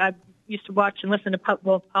 I used to watch and listen to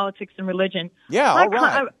politics and religion. Yeah, all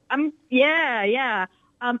right.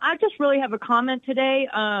 I just really have a comment today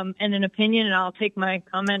and an opinion, and I'll take my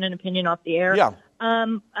comment and opinion off the air. Yeah.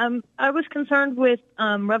 I was concerned with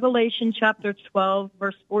Revelation chapter 12,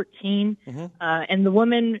 verse 14, and the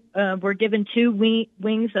women were given 2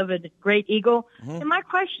 wings of a great eagle. And my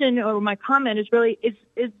question or my comment is really, is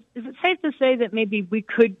it safe to say that maybe we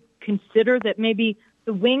could consider that maybe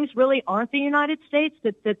the wings really aren't the United States,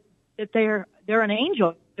 that they're an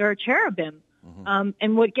angel, they're a cherubim?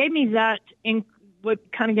 And what gave me that,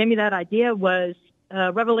 what kind of gave me that idea was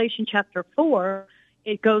Revelation chapter 4.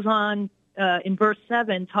 It goes on in verse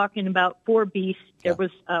 7, talking about 4 beasts. There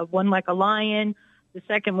was one like a lion, the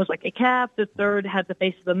second was like a calf, the third had the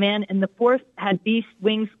face of a man, and the fourth had beast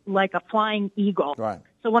wings like a flying eagle. Right.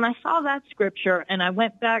 So when I saw that scripture and I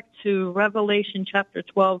went back to Revelation chapter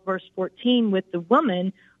 12, verse 14 with the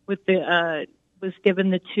woman with the was given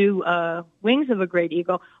the two wings of a great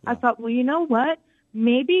eagle. I thought, well, you know what?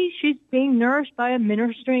 Maybe she's being nourished by a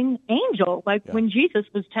ministering angel, like when Jesus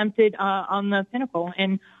was tempted on the pinnacle.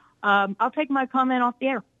 And I'll take my comment off the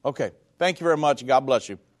air. Okay. Thank you very much. God bless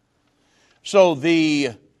you. So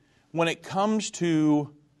when it comes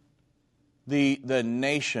to the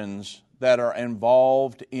nations that are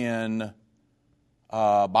involved in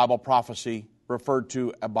Bible prophecy, referred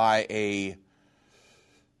to by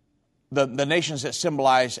the nations that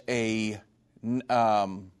symbolize that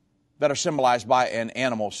are symbolized by an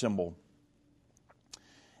animal symbol,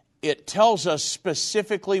 it tells us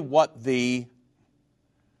specifically what the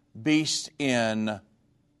beast in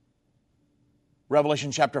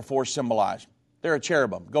Revelation chapter 4 symbolize. They're a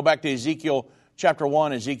cherubim. Go back to Ezekiel chapter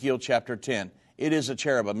 1, Ezekiel chapter 10. It is a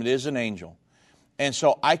cherubim. It is an angel. And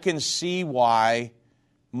so I can see why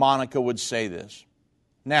Monica would say this.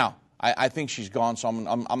 Now, I think she's gone, so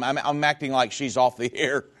I'm acting like she's off the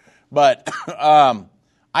air. But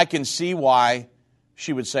I can see why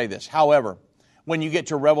she would say this. However, when you get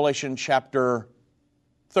to Revelation chapter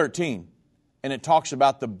 13, and it talks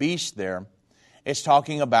about the beast there, it's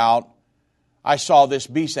talking about, I saw this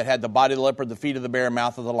beast that had the body of the leopard, the feet of the bear,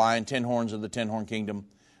 mouth of the lion, 10 horns of the 10-horn kingdom,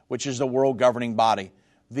 which is the world governing body.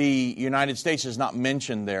 The United States is not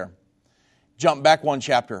mentioned there. Jump back one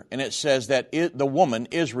chapter, and it says that the woman,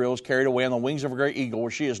 Israel, is carried away on the wings of a great eagle,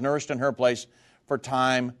 where she is nourished in her place for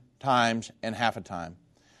time, times, and half a time.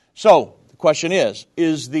 So, the question is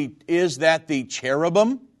that the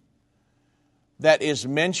cherubim that is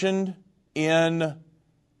mentioned in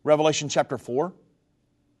Revelation chapter 4?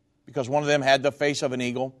 Because one of them had the face of an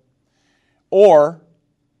eagle. Or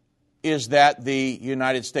is that the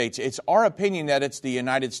United States? It's our opinion that it's the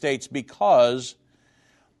United States because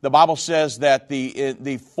the Bible says that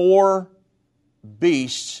the four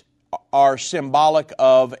beasts are symbolic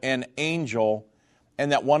of an angel,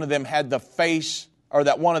 and that one of them had the face, or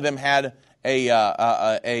that one of them had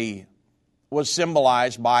was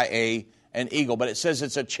symbolized by an eagle. But it says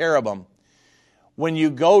it's a cherubim. When you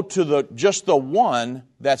go to just the one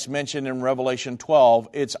that's mentioned in Revelation 12,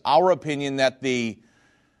 it's our opinion that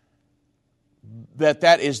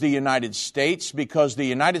that is the United States, because the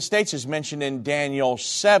United States is mentioned in Daniel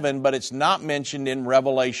 7, but it's not mentioned in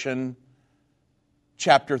Revelation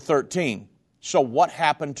chapter 13. So what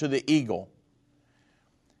happened to the eagle?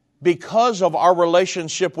 Because of our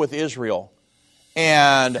relationship with Israel,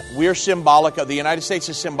 and we're symbolic of, the United States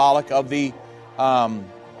is symbolic of the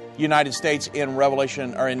United States in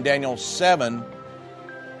Revelation, or in Daniel 7,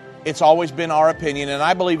 it's always been our opinion, and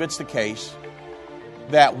I believe it's the case,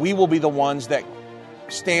 that we will be the ones that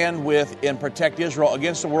stand with and protect Israel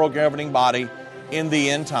against the world governing body in the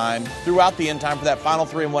end time, throughout the end time, for that final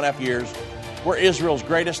 3.5 years. We're Israel's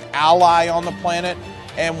greatest ally on the planet,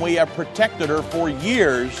 and we have protected her for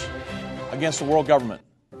years against the world government.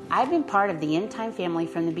 I've been part of the End Time family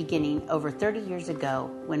from the beginning over 30 years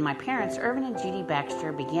ago when my parents, Irvin and Judy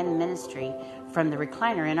Baxter, began ministry from the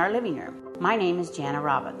recliner in our living room. My name is Jana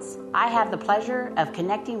Robbins. I have the pleasure of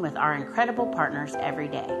connecting with our incredible partners every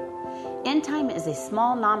day. End Time is a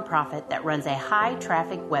small nonprofit that runs a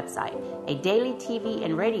high-traffic website, a daily TV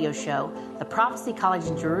and radio show, the Prophecy College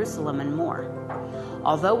in Jerusalem, and more.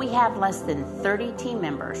 Although we have less than 30 team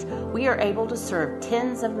members, we are able to serve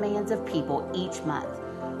tens of millions of people each month.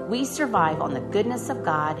 We survive on the goodness of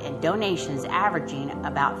God and donations averaging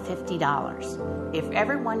about $50. If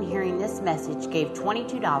everyone hearing this message gave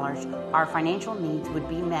 $22, our financial needs would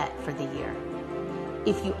be met for the year.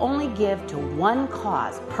 If you only give to one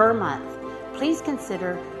cause per month, please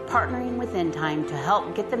consider partnering with End Time to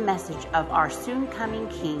help get the message of our soon-coming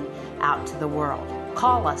King out to the world.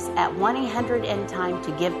 Call us at 1-800-END-TIME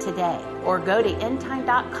to give today, or go to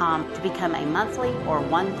endtime.com to become a monthly or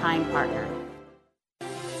one-time partner.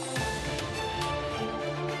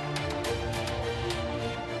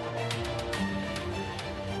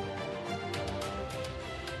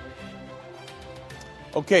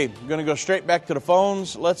 Okay, we're going to go straight back to the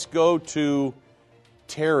phones. Let's go to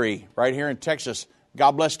Terry right here in Texas.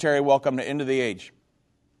 God bless, Terry. Welcome to End of the Age.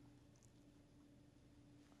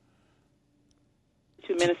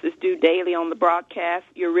 2 ministers do daily on the broadcast.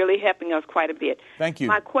 You're really helping us quite a bit. Thank you.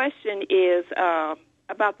 My question is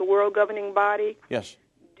about the world governing body. Yes.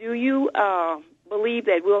 Do you believe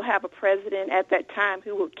that we'll have a president at that time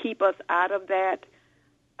who will keep us out of that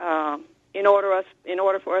in order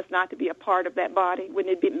for us not to be a part of that body?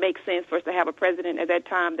 Wouldn't it make sense for us to have a president at that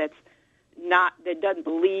time that doesn't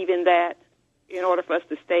believe in that, in order for us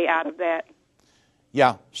to stay out of that?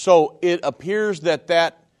 Yeah. So it appears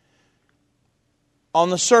that on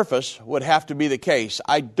the surface would have to be the case.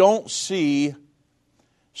 I don't see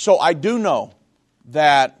So I do know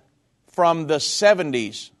that from the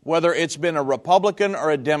 70s, whether it's been a Republican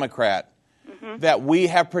or a Democrat, that we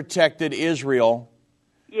have protected Israel.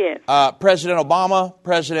 Yes. President Obama,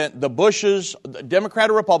 the Bushes, Democrat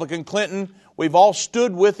or Republican, Clinton, we've all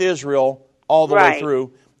stood with Israel all the way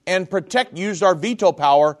through and used our veto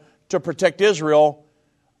power to protect Israel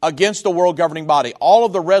against the world governing body. All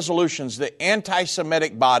of the resolutions, the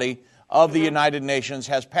anti-Semitic body of the United Nations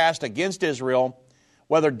has passed against Israel,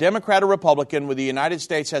 whether Democrat or Republican, where the United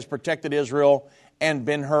States has protected Israel and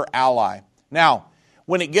been her ally. Now,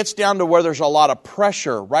 when it gets down to where there's a lot of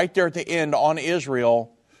pressure right there at the end on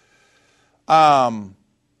Israel,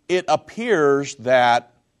 it appears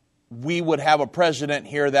that we would have a president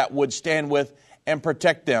here that would stand with and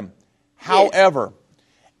protect them. However,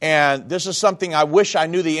 and this is something I wish I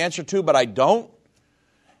knew the answer to, but I don't.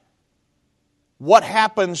 What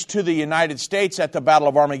happens to the United States at the Battle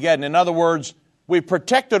of Armageddon? In other words, we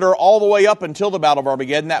protected her all the way up until the Battle of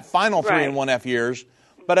Armageddon, that final 3.5 years.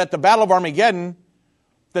 But at the Battle of Armageddon,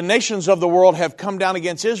 the nations of the world have come down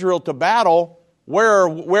against Israel to battle.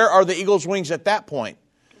 Where are the eagle's wings at that point?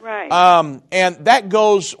 Right. And that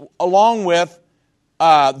goes along with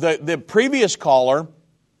the previous caller.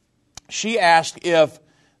 She asked if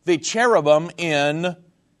the cherubim in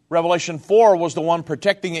Revelation 4 was the one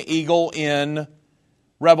protecting the eagle in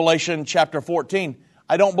Revelation chapter 14.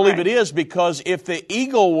 I don't believe it is, because if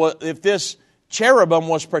this cherubim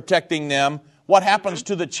was protecting them, what happens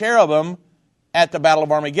to the cherubim at the Battle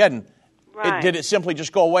of Armageddon? Did it simply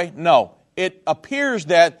just go away? No. It appears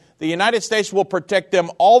that the United States will protect them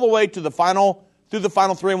all the way to the final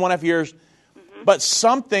 3.5 years. But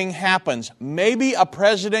something happens. Maybe a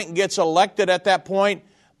president gets elected at that point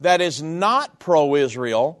that is not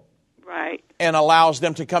pro-Israel, and allows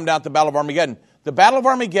them to come down to the Battle of Armageddon. The Battle of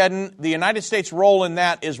Armageddon, the United States' role in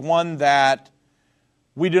that is one that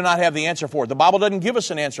we do not have the answer for. The Bible doesn't give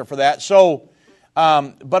us an answer for that. So,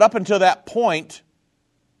 but up until that point,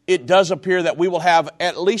 it does appear that we will have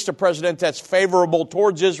at least a president that's favorable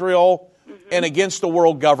towards Israel and against the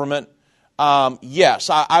world government. Yes,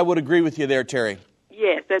 I would agree with you there, Terry.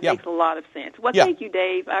 Yes, that makes a lot of sense. Well, thank you,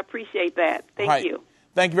 Dave. I appreciate that. Thank you.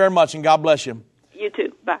 Thank you very much, and God bless you. You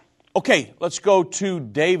too. Bye. Okay, let's go to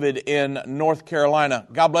David in North Carolina.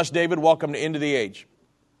 God bless, David. Welcome to End of the Age.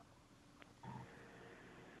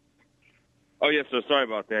 Oh, yes, sir. Sorry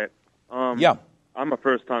about that. I'm a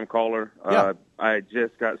first-time caller. I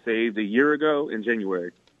just got saved a year ago in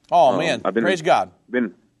January. Oh, man. Praise God.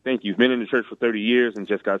 Thank you. Been in the church for 30 years and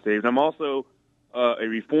just got saved. I'm also a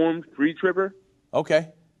Reformed pre-tribber. Okay.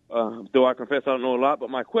 Though I confess I don't know a lot, but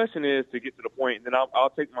my question is, to get to the point, and then I'll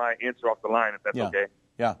take my answer off the line if that's okay.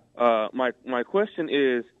 Yeah. My question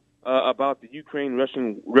is about the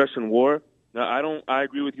Ukraine-Russian war. Now, I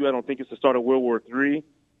agree with you. I don't think it's the start of World War III,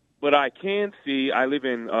 but I can see. I live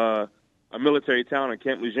in a military town in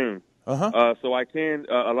Camp Lejeune, so I can.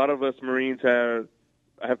 A lot of us Marines have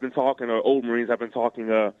been talking, or old Marines have been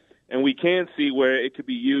talking, and we can see where it could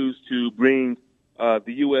be used to bring the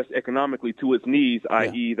U.S. economically to its knees,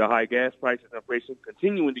 i.e. the high gas prices and inflation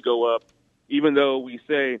continuing to go up. Even though we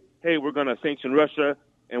say, hey, we're going to sanction Russia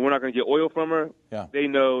and we're not going to get oil from her, they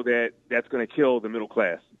know that that's going to kill the middle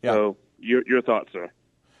class. So your thoughts, sir.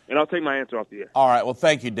 And I'll take my answer off the air. All right. Well,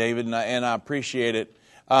 thank you, David, and I appreciate it.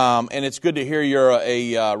 And it's good to hear you're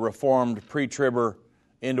a Reformed pre-tribber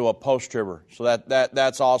into a post-tribber. So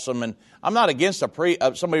that's awesome. And I'm not against somebody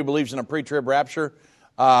who believes in a pre-trib rapture,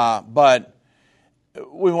 but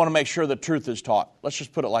we want to make sure the truth is taught. Let's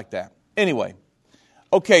just put it like that. Anyway,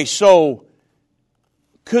 okay, so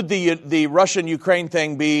could the Russian-Ukraine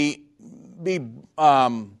thing be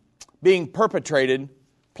being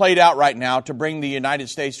played out right now to bring the United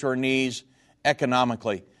States to her knees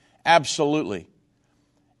economically? Absolutely.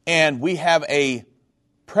 And we have a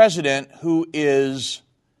president who has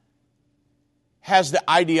the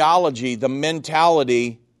ideology, the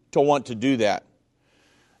mentality to want to do that.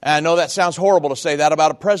 And I know that sounds horrible to say that about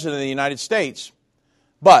a president of the United States.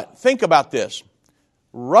 But think about this.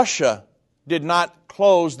 Russia did not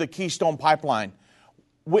close the Keystone Pipeline.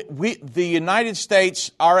 The United States,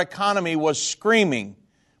 our economy was screaming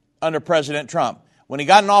under President Trump. When he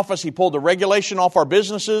got in office, he pulled the regulation off our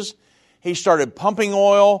businesses. He started pumping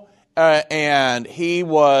oil, and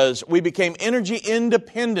we became energy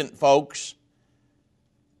independent, folks.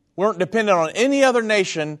 We weren't dependent on any other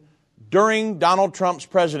nation during Donald Trump's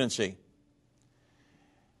presidency.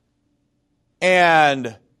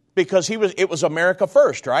 And because it was America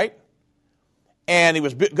first, right? And he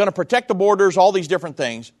was going to protect the borders, all these different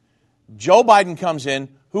things. Joe Biden comes in,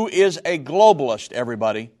 who is a globalist,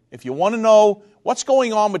 everybody. If you want to know what's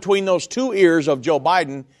going on between those two ears of Joe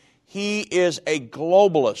Biden, he is a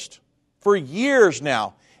globalist. For years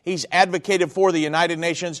now, he's advocated for the United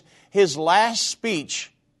Nations. His last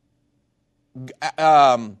speech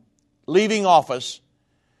leaving office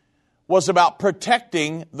was about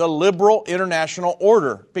protecting the liberal international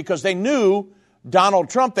order, because they knew Donald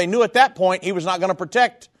Trump, they knew at that point he was not going to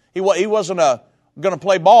protect, he wasn't going to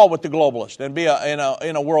play ball with the globalists and be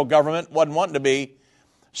in a world government, wasn't wanting to be.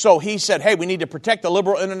 So he said, hey, we need to protect the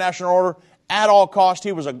liberal international order at all costs.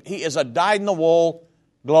 He is a dyed-in-the-wool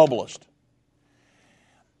globalist.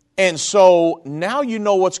 And so now you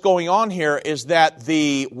know what's going on here is that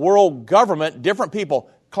the world government, different people,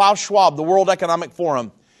 Klaus Schwab, the World Economic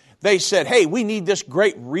Forum, they said, hey, we need this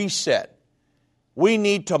great reset. We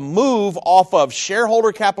need to move off of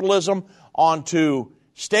shareholder capitalism onto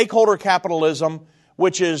stakeholder capitalism,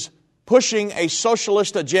 which is pushing a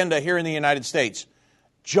socialist agenda here in the United States.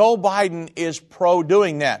 Joe Biden is pro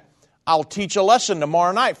doing that. I'll teach a lesson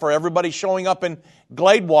tomorrow night for everybody showing up in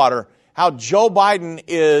Gladewater, how Joe Biden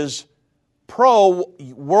is pro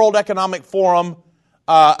World Economic Forum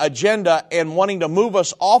agenda and wanting to move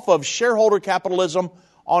us off of shareholder capitalism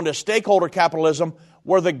onto stakeholder capitalism,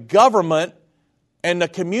 where the government and the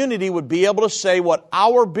community would be able to say what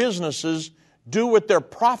our businesses do with their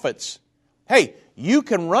profits. Hey, you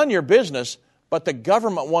can run your business, but the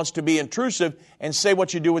government wants to be intrusive and say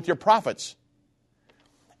what you do with your profits.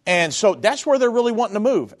 And so that's where they're really wanting to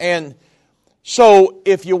move. And so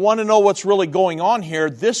if you want to know what's really going on here,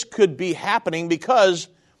 this could be happening because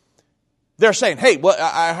they're saying, hey, well,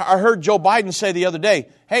 I heard Joe Biden say the other day,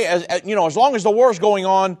 hey, as long as the war is going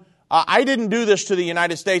on, I didn't do this to the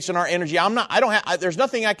United States and our energy. There's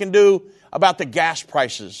nothing I can do about the gas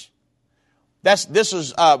prices. This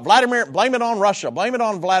is Vladimir, blame it on Russia, blame it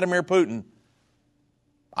on Vladimir Putin.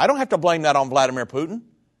 I don't have to blame that on Vladimir Putin.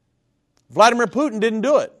 Vladimir Putin didn't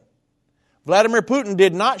do it. Vladimir Putin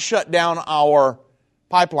did not shut down our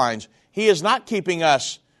pipelines. He is not keeping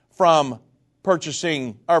us from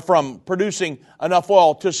producing enough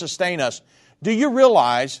oil to sustain us. Do you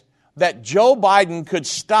realize that Joe Biden could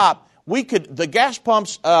stop? The gas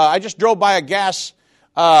pumps, I just drove by a gas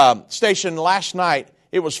station last night.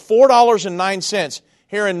 It was $4.09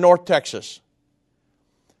 here in North Texas.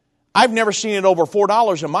 I've never seen it over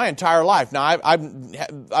 $4 in my entire life. Now,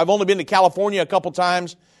 I've only been to California a couple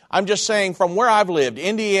times. I'm just saying from where I've lived,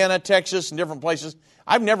 Indiana, Texas, and different places,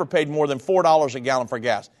 I've never paid more than $4 a gallon for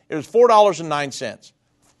gas. It was $4.09.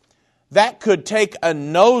 That could take a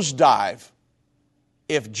nosedive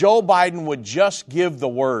if Joe Biden would just give the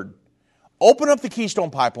word. Open up the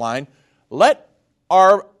Keystone Pipeline. Let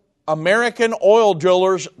our American oil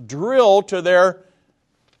drillers drill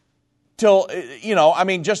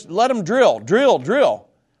just let them drill.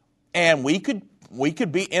 And we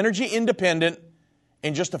could be energy independent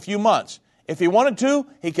in just a few months. If he wanted to,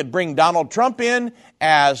 he could bring Donald Trump in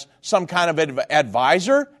as some kind of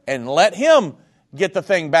advisor and let him get the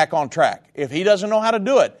thing back on track. If he doesn't know how to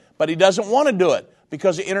do it, but he doesn't want to do it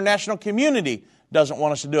because the international community doesn't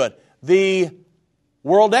want us to do it. The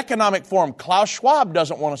World Economic Forum, Klaus Schwab,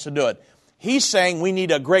 doesn't want us to do it. He's saying we need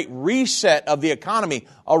a great reset of the economy,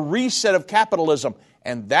 a reset of capitalism.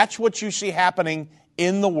 And that's what you see happening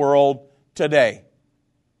in the world today.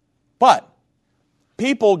 But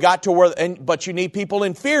people got to but you need people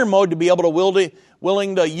in fear mode to be able to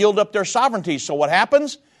willing to yield up their sovereignty. So what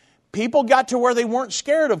happens? People got to where they weren't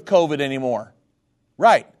scared of COVID anymore.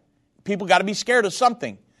 Right. People got to be scared of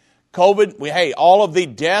something. COVID, all of the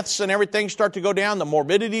deaths and everything start to go down, the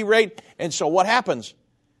morbidity rate. And so what happens?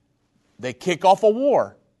 They kick off a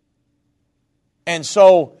war. And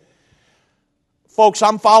so, folks,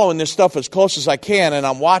 I'm following this stuff as close as I can, and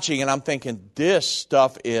I'm watching, and I'm thinking, this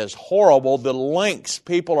stuff is horrible. The lengths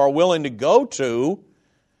people are willing to go to,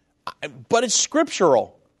 but it's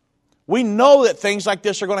scriptural. We know that things like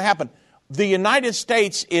this are going to happen. The United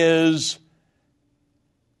States is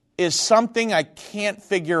something I can't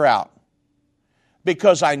figure out.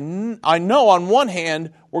 Because I know on one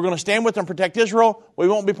hand, we're going to stand with and protect Israel. We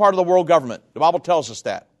won't be part of the world government. The Bible tells us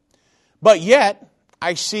that. But yet,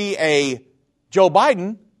 I see a Joe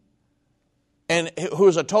Biden, who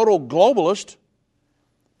is a total globalist,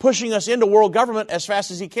 pushing us into world government as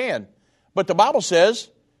fast as he can. But the Bible says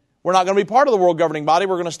we're not going to be part of the world governing body.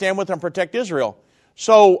 We're going to stand with and protect Israel.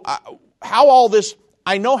 So how all this,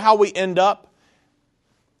 I know how we end up,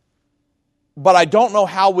 but I don't know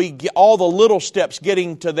how we get all the little steps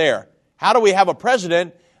getting to there. How do we have a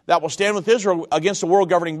president that will stand with Israel against the world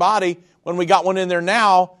governing body when we got one in there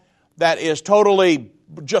now that is totally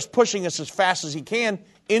just pushing us as fast as he can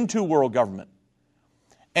into world government?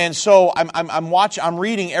 And so I'm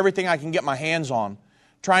reading everything I can get my hands on,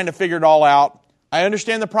 trying to figure it all out. I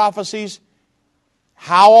understand the prophecies.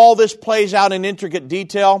 How all this plays out in intricate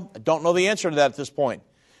detail, I don't know the answer to that at this point.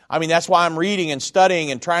 I mean, that's why I'm reading and studying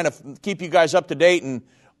and trying to keep you guys up to date, and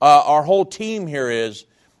our whole team here is.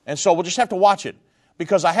 And so we'll just have to watch it,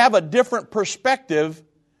 because I have a different perspective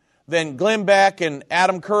than Glenn Beck and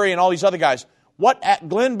Adam Curry and all these other guys. What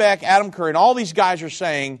Glenn Beck, Adam Curry, and all these guys are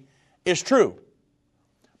saying is true.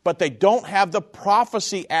 But they don't have the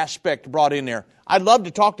prophecy aspect brought in there. I'd love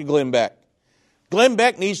to talk to Glenn Beck. Glenn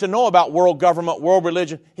Beck needs to know about world government, world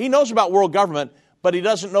religion. He knows about world government, but he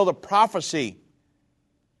doesn't know the prophecies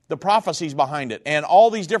behind it, and all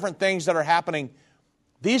these different things that are happening.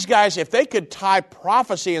 These guys, if they could tie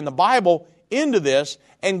prophecy in the Bible into this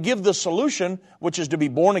and give the solution, which is to be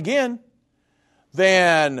born again,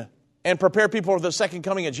 and prepare people for the second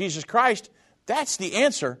coming of Jesus Christ, that's the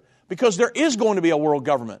answer. Because there is going to be a world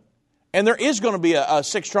government, and there is going to be a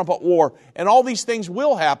sixth trumpet war, and all these things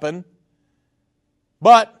will happen.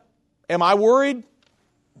 But am I worried?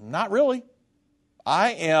 Not really.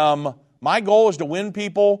 My goal is to win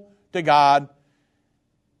people to God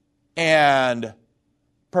and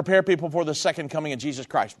prepare people for the second coming of Jesus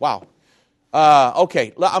Christ. Wow.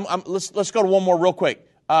 Okay, let's go to one more real quick.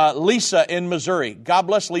 Lisa in Missouri. God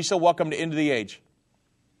bless, Lisa. Welcome to End of the Age.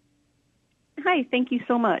 Hi, thank you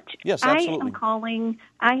so much. Yes, absolutely. I am calling.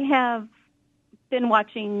 I have been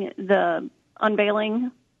watching the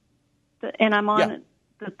unveiling, and I'm on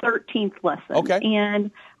the 13th lesson. Okay.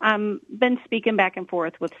 And I've been speaking back and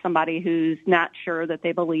forth with somebody who's not sure that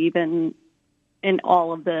they believe in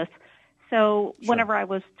all of this. So whenever I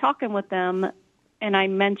was talking with them, and I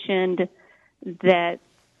mentioned that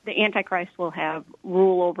the Antichrist will have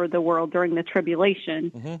rule over the world during the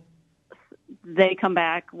tribulation, they come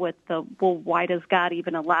back with well, why does God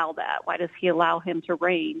even allow that? Why does he allow him to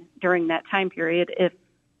reign during that time period?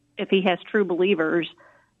 If he has true believers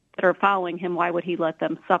that are following him, why would he let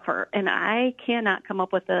them suffer? And I cannot come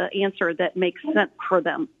up with an answer that makes sense for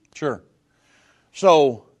them. Sure.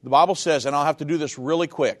 So the Bible says, and I'll have to do this really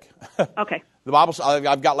quick. Okay. The Bible,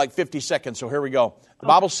 I've got like 50 seconds, so here we go. The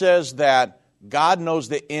Bible says that God knows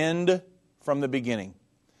the end from the beginning.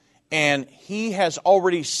 And he has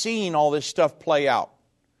already seen all this stuff play out.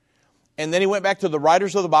 And then he went back to the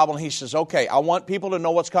writers of the Bible and he says, okay, I want people to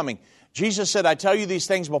know what's coming. Jesus said, I tell you these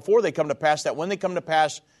things before they come to pass, that when they come to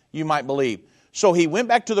pass, you might believe. So he went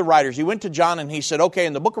back to the writers. He went to John and he said, okay,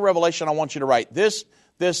 in the book of Revelation, I want you to write this,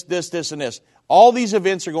 this, and this. All these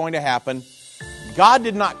events are going to happen. God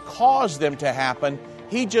did not cause them to happen.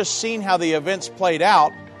 He just seen how the events played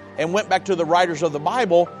out and went back to the writers of the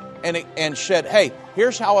Bible and said, hey,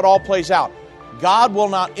 here's how it all plays out. God will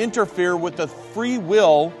not interfere with the free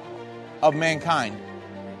will of mankind.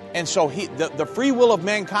 And so the free will of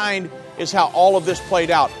mankind is how all of this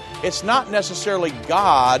played out. It's not necessarily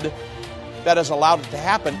God that has allowed it to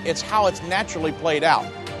happen. It's how it's naturally played out.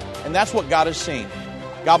 And that's what God has seen.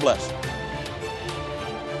 God bless.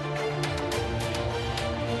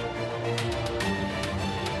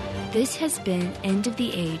 This has been End of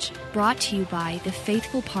the Age, brought to you by the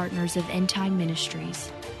faithful partners of End Time Ministries.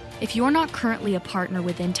 If you're not currently a partner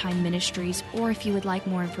with End Time Ministries, or if you would like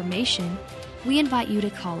more information, we invite you to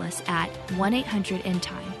call us at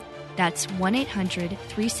 1-800-END-TIME. That's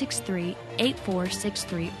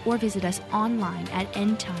 1-800-363-8463, or visit us online at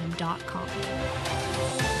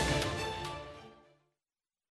endtime.com.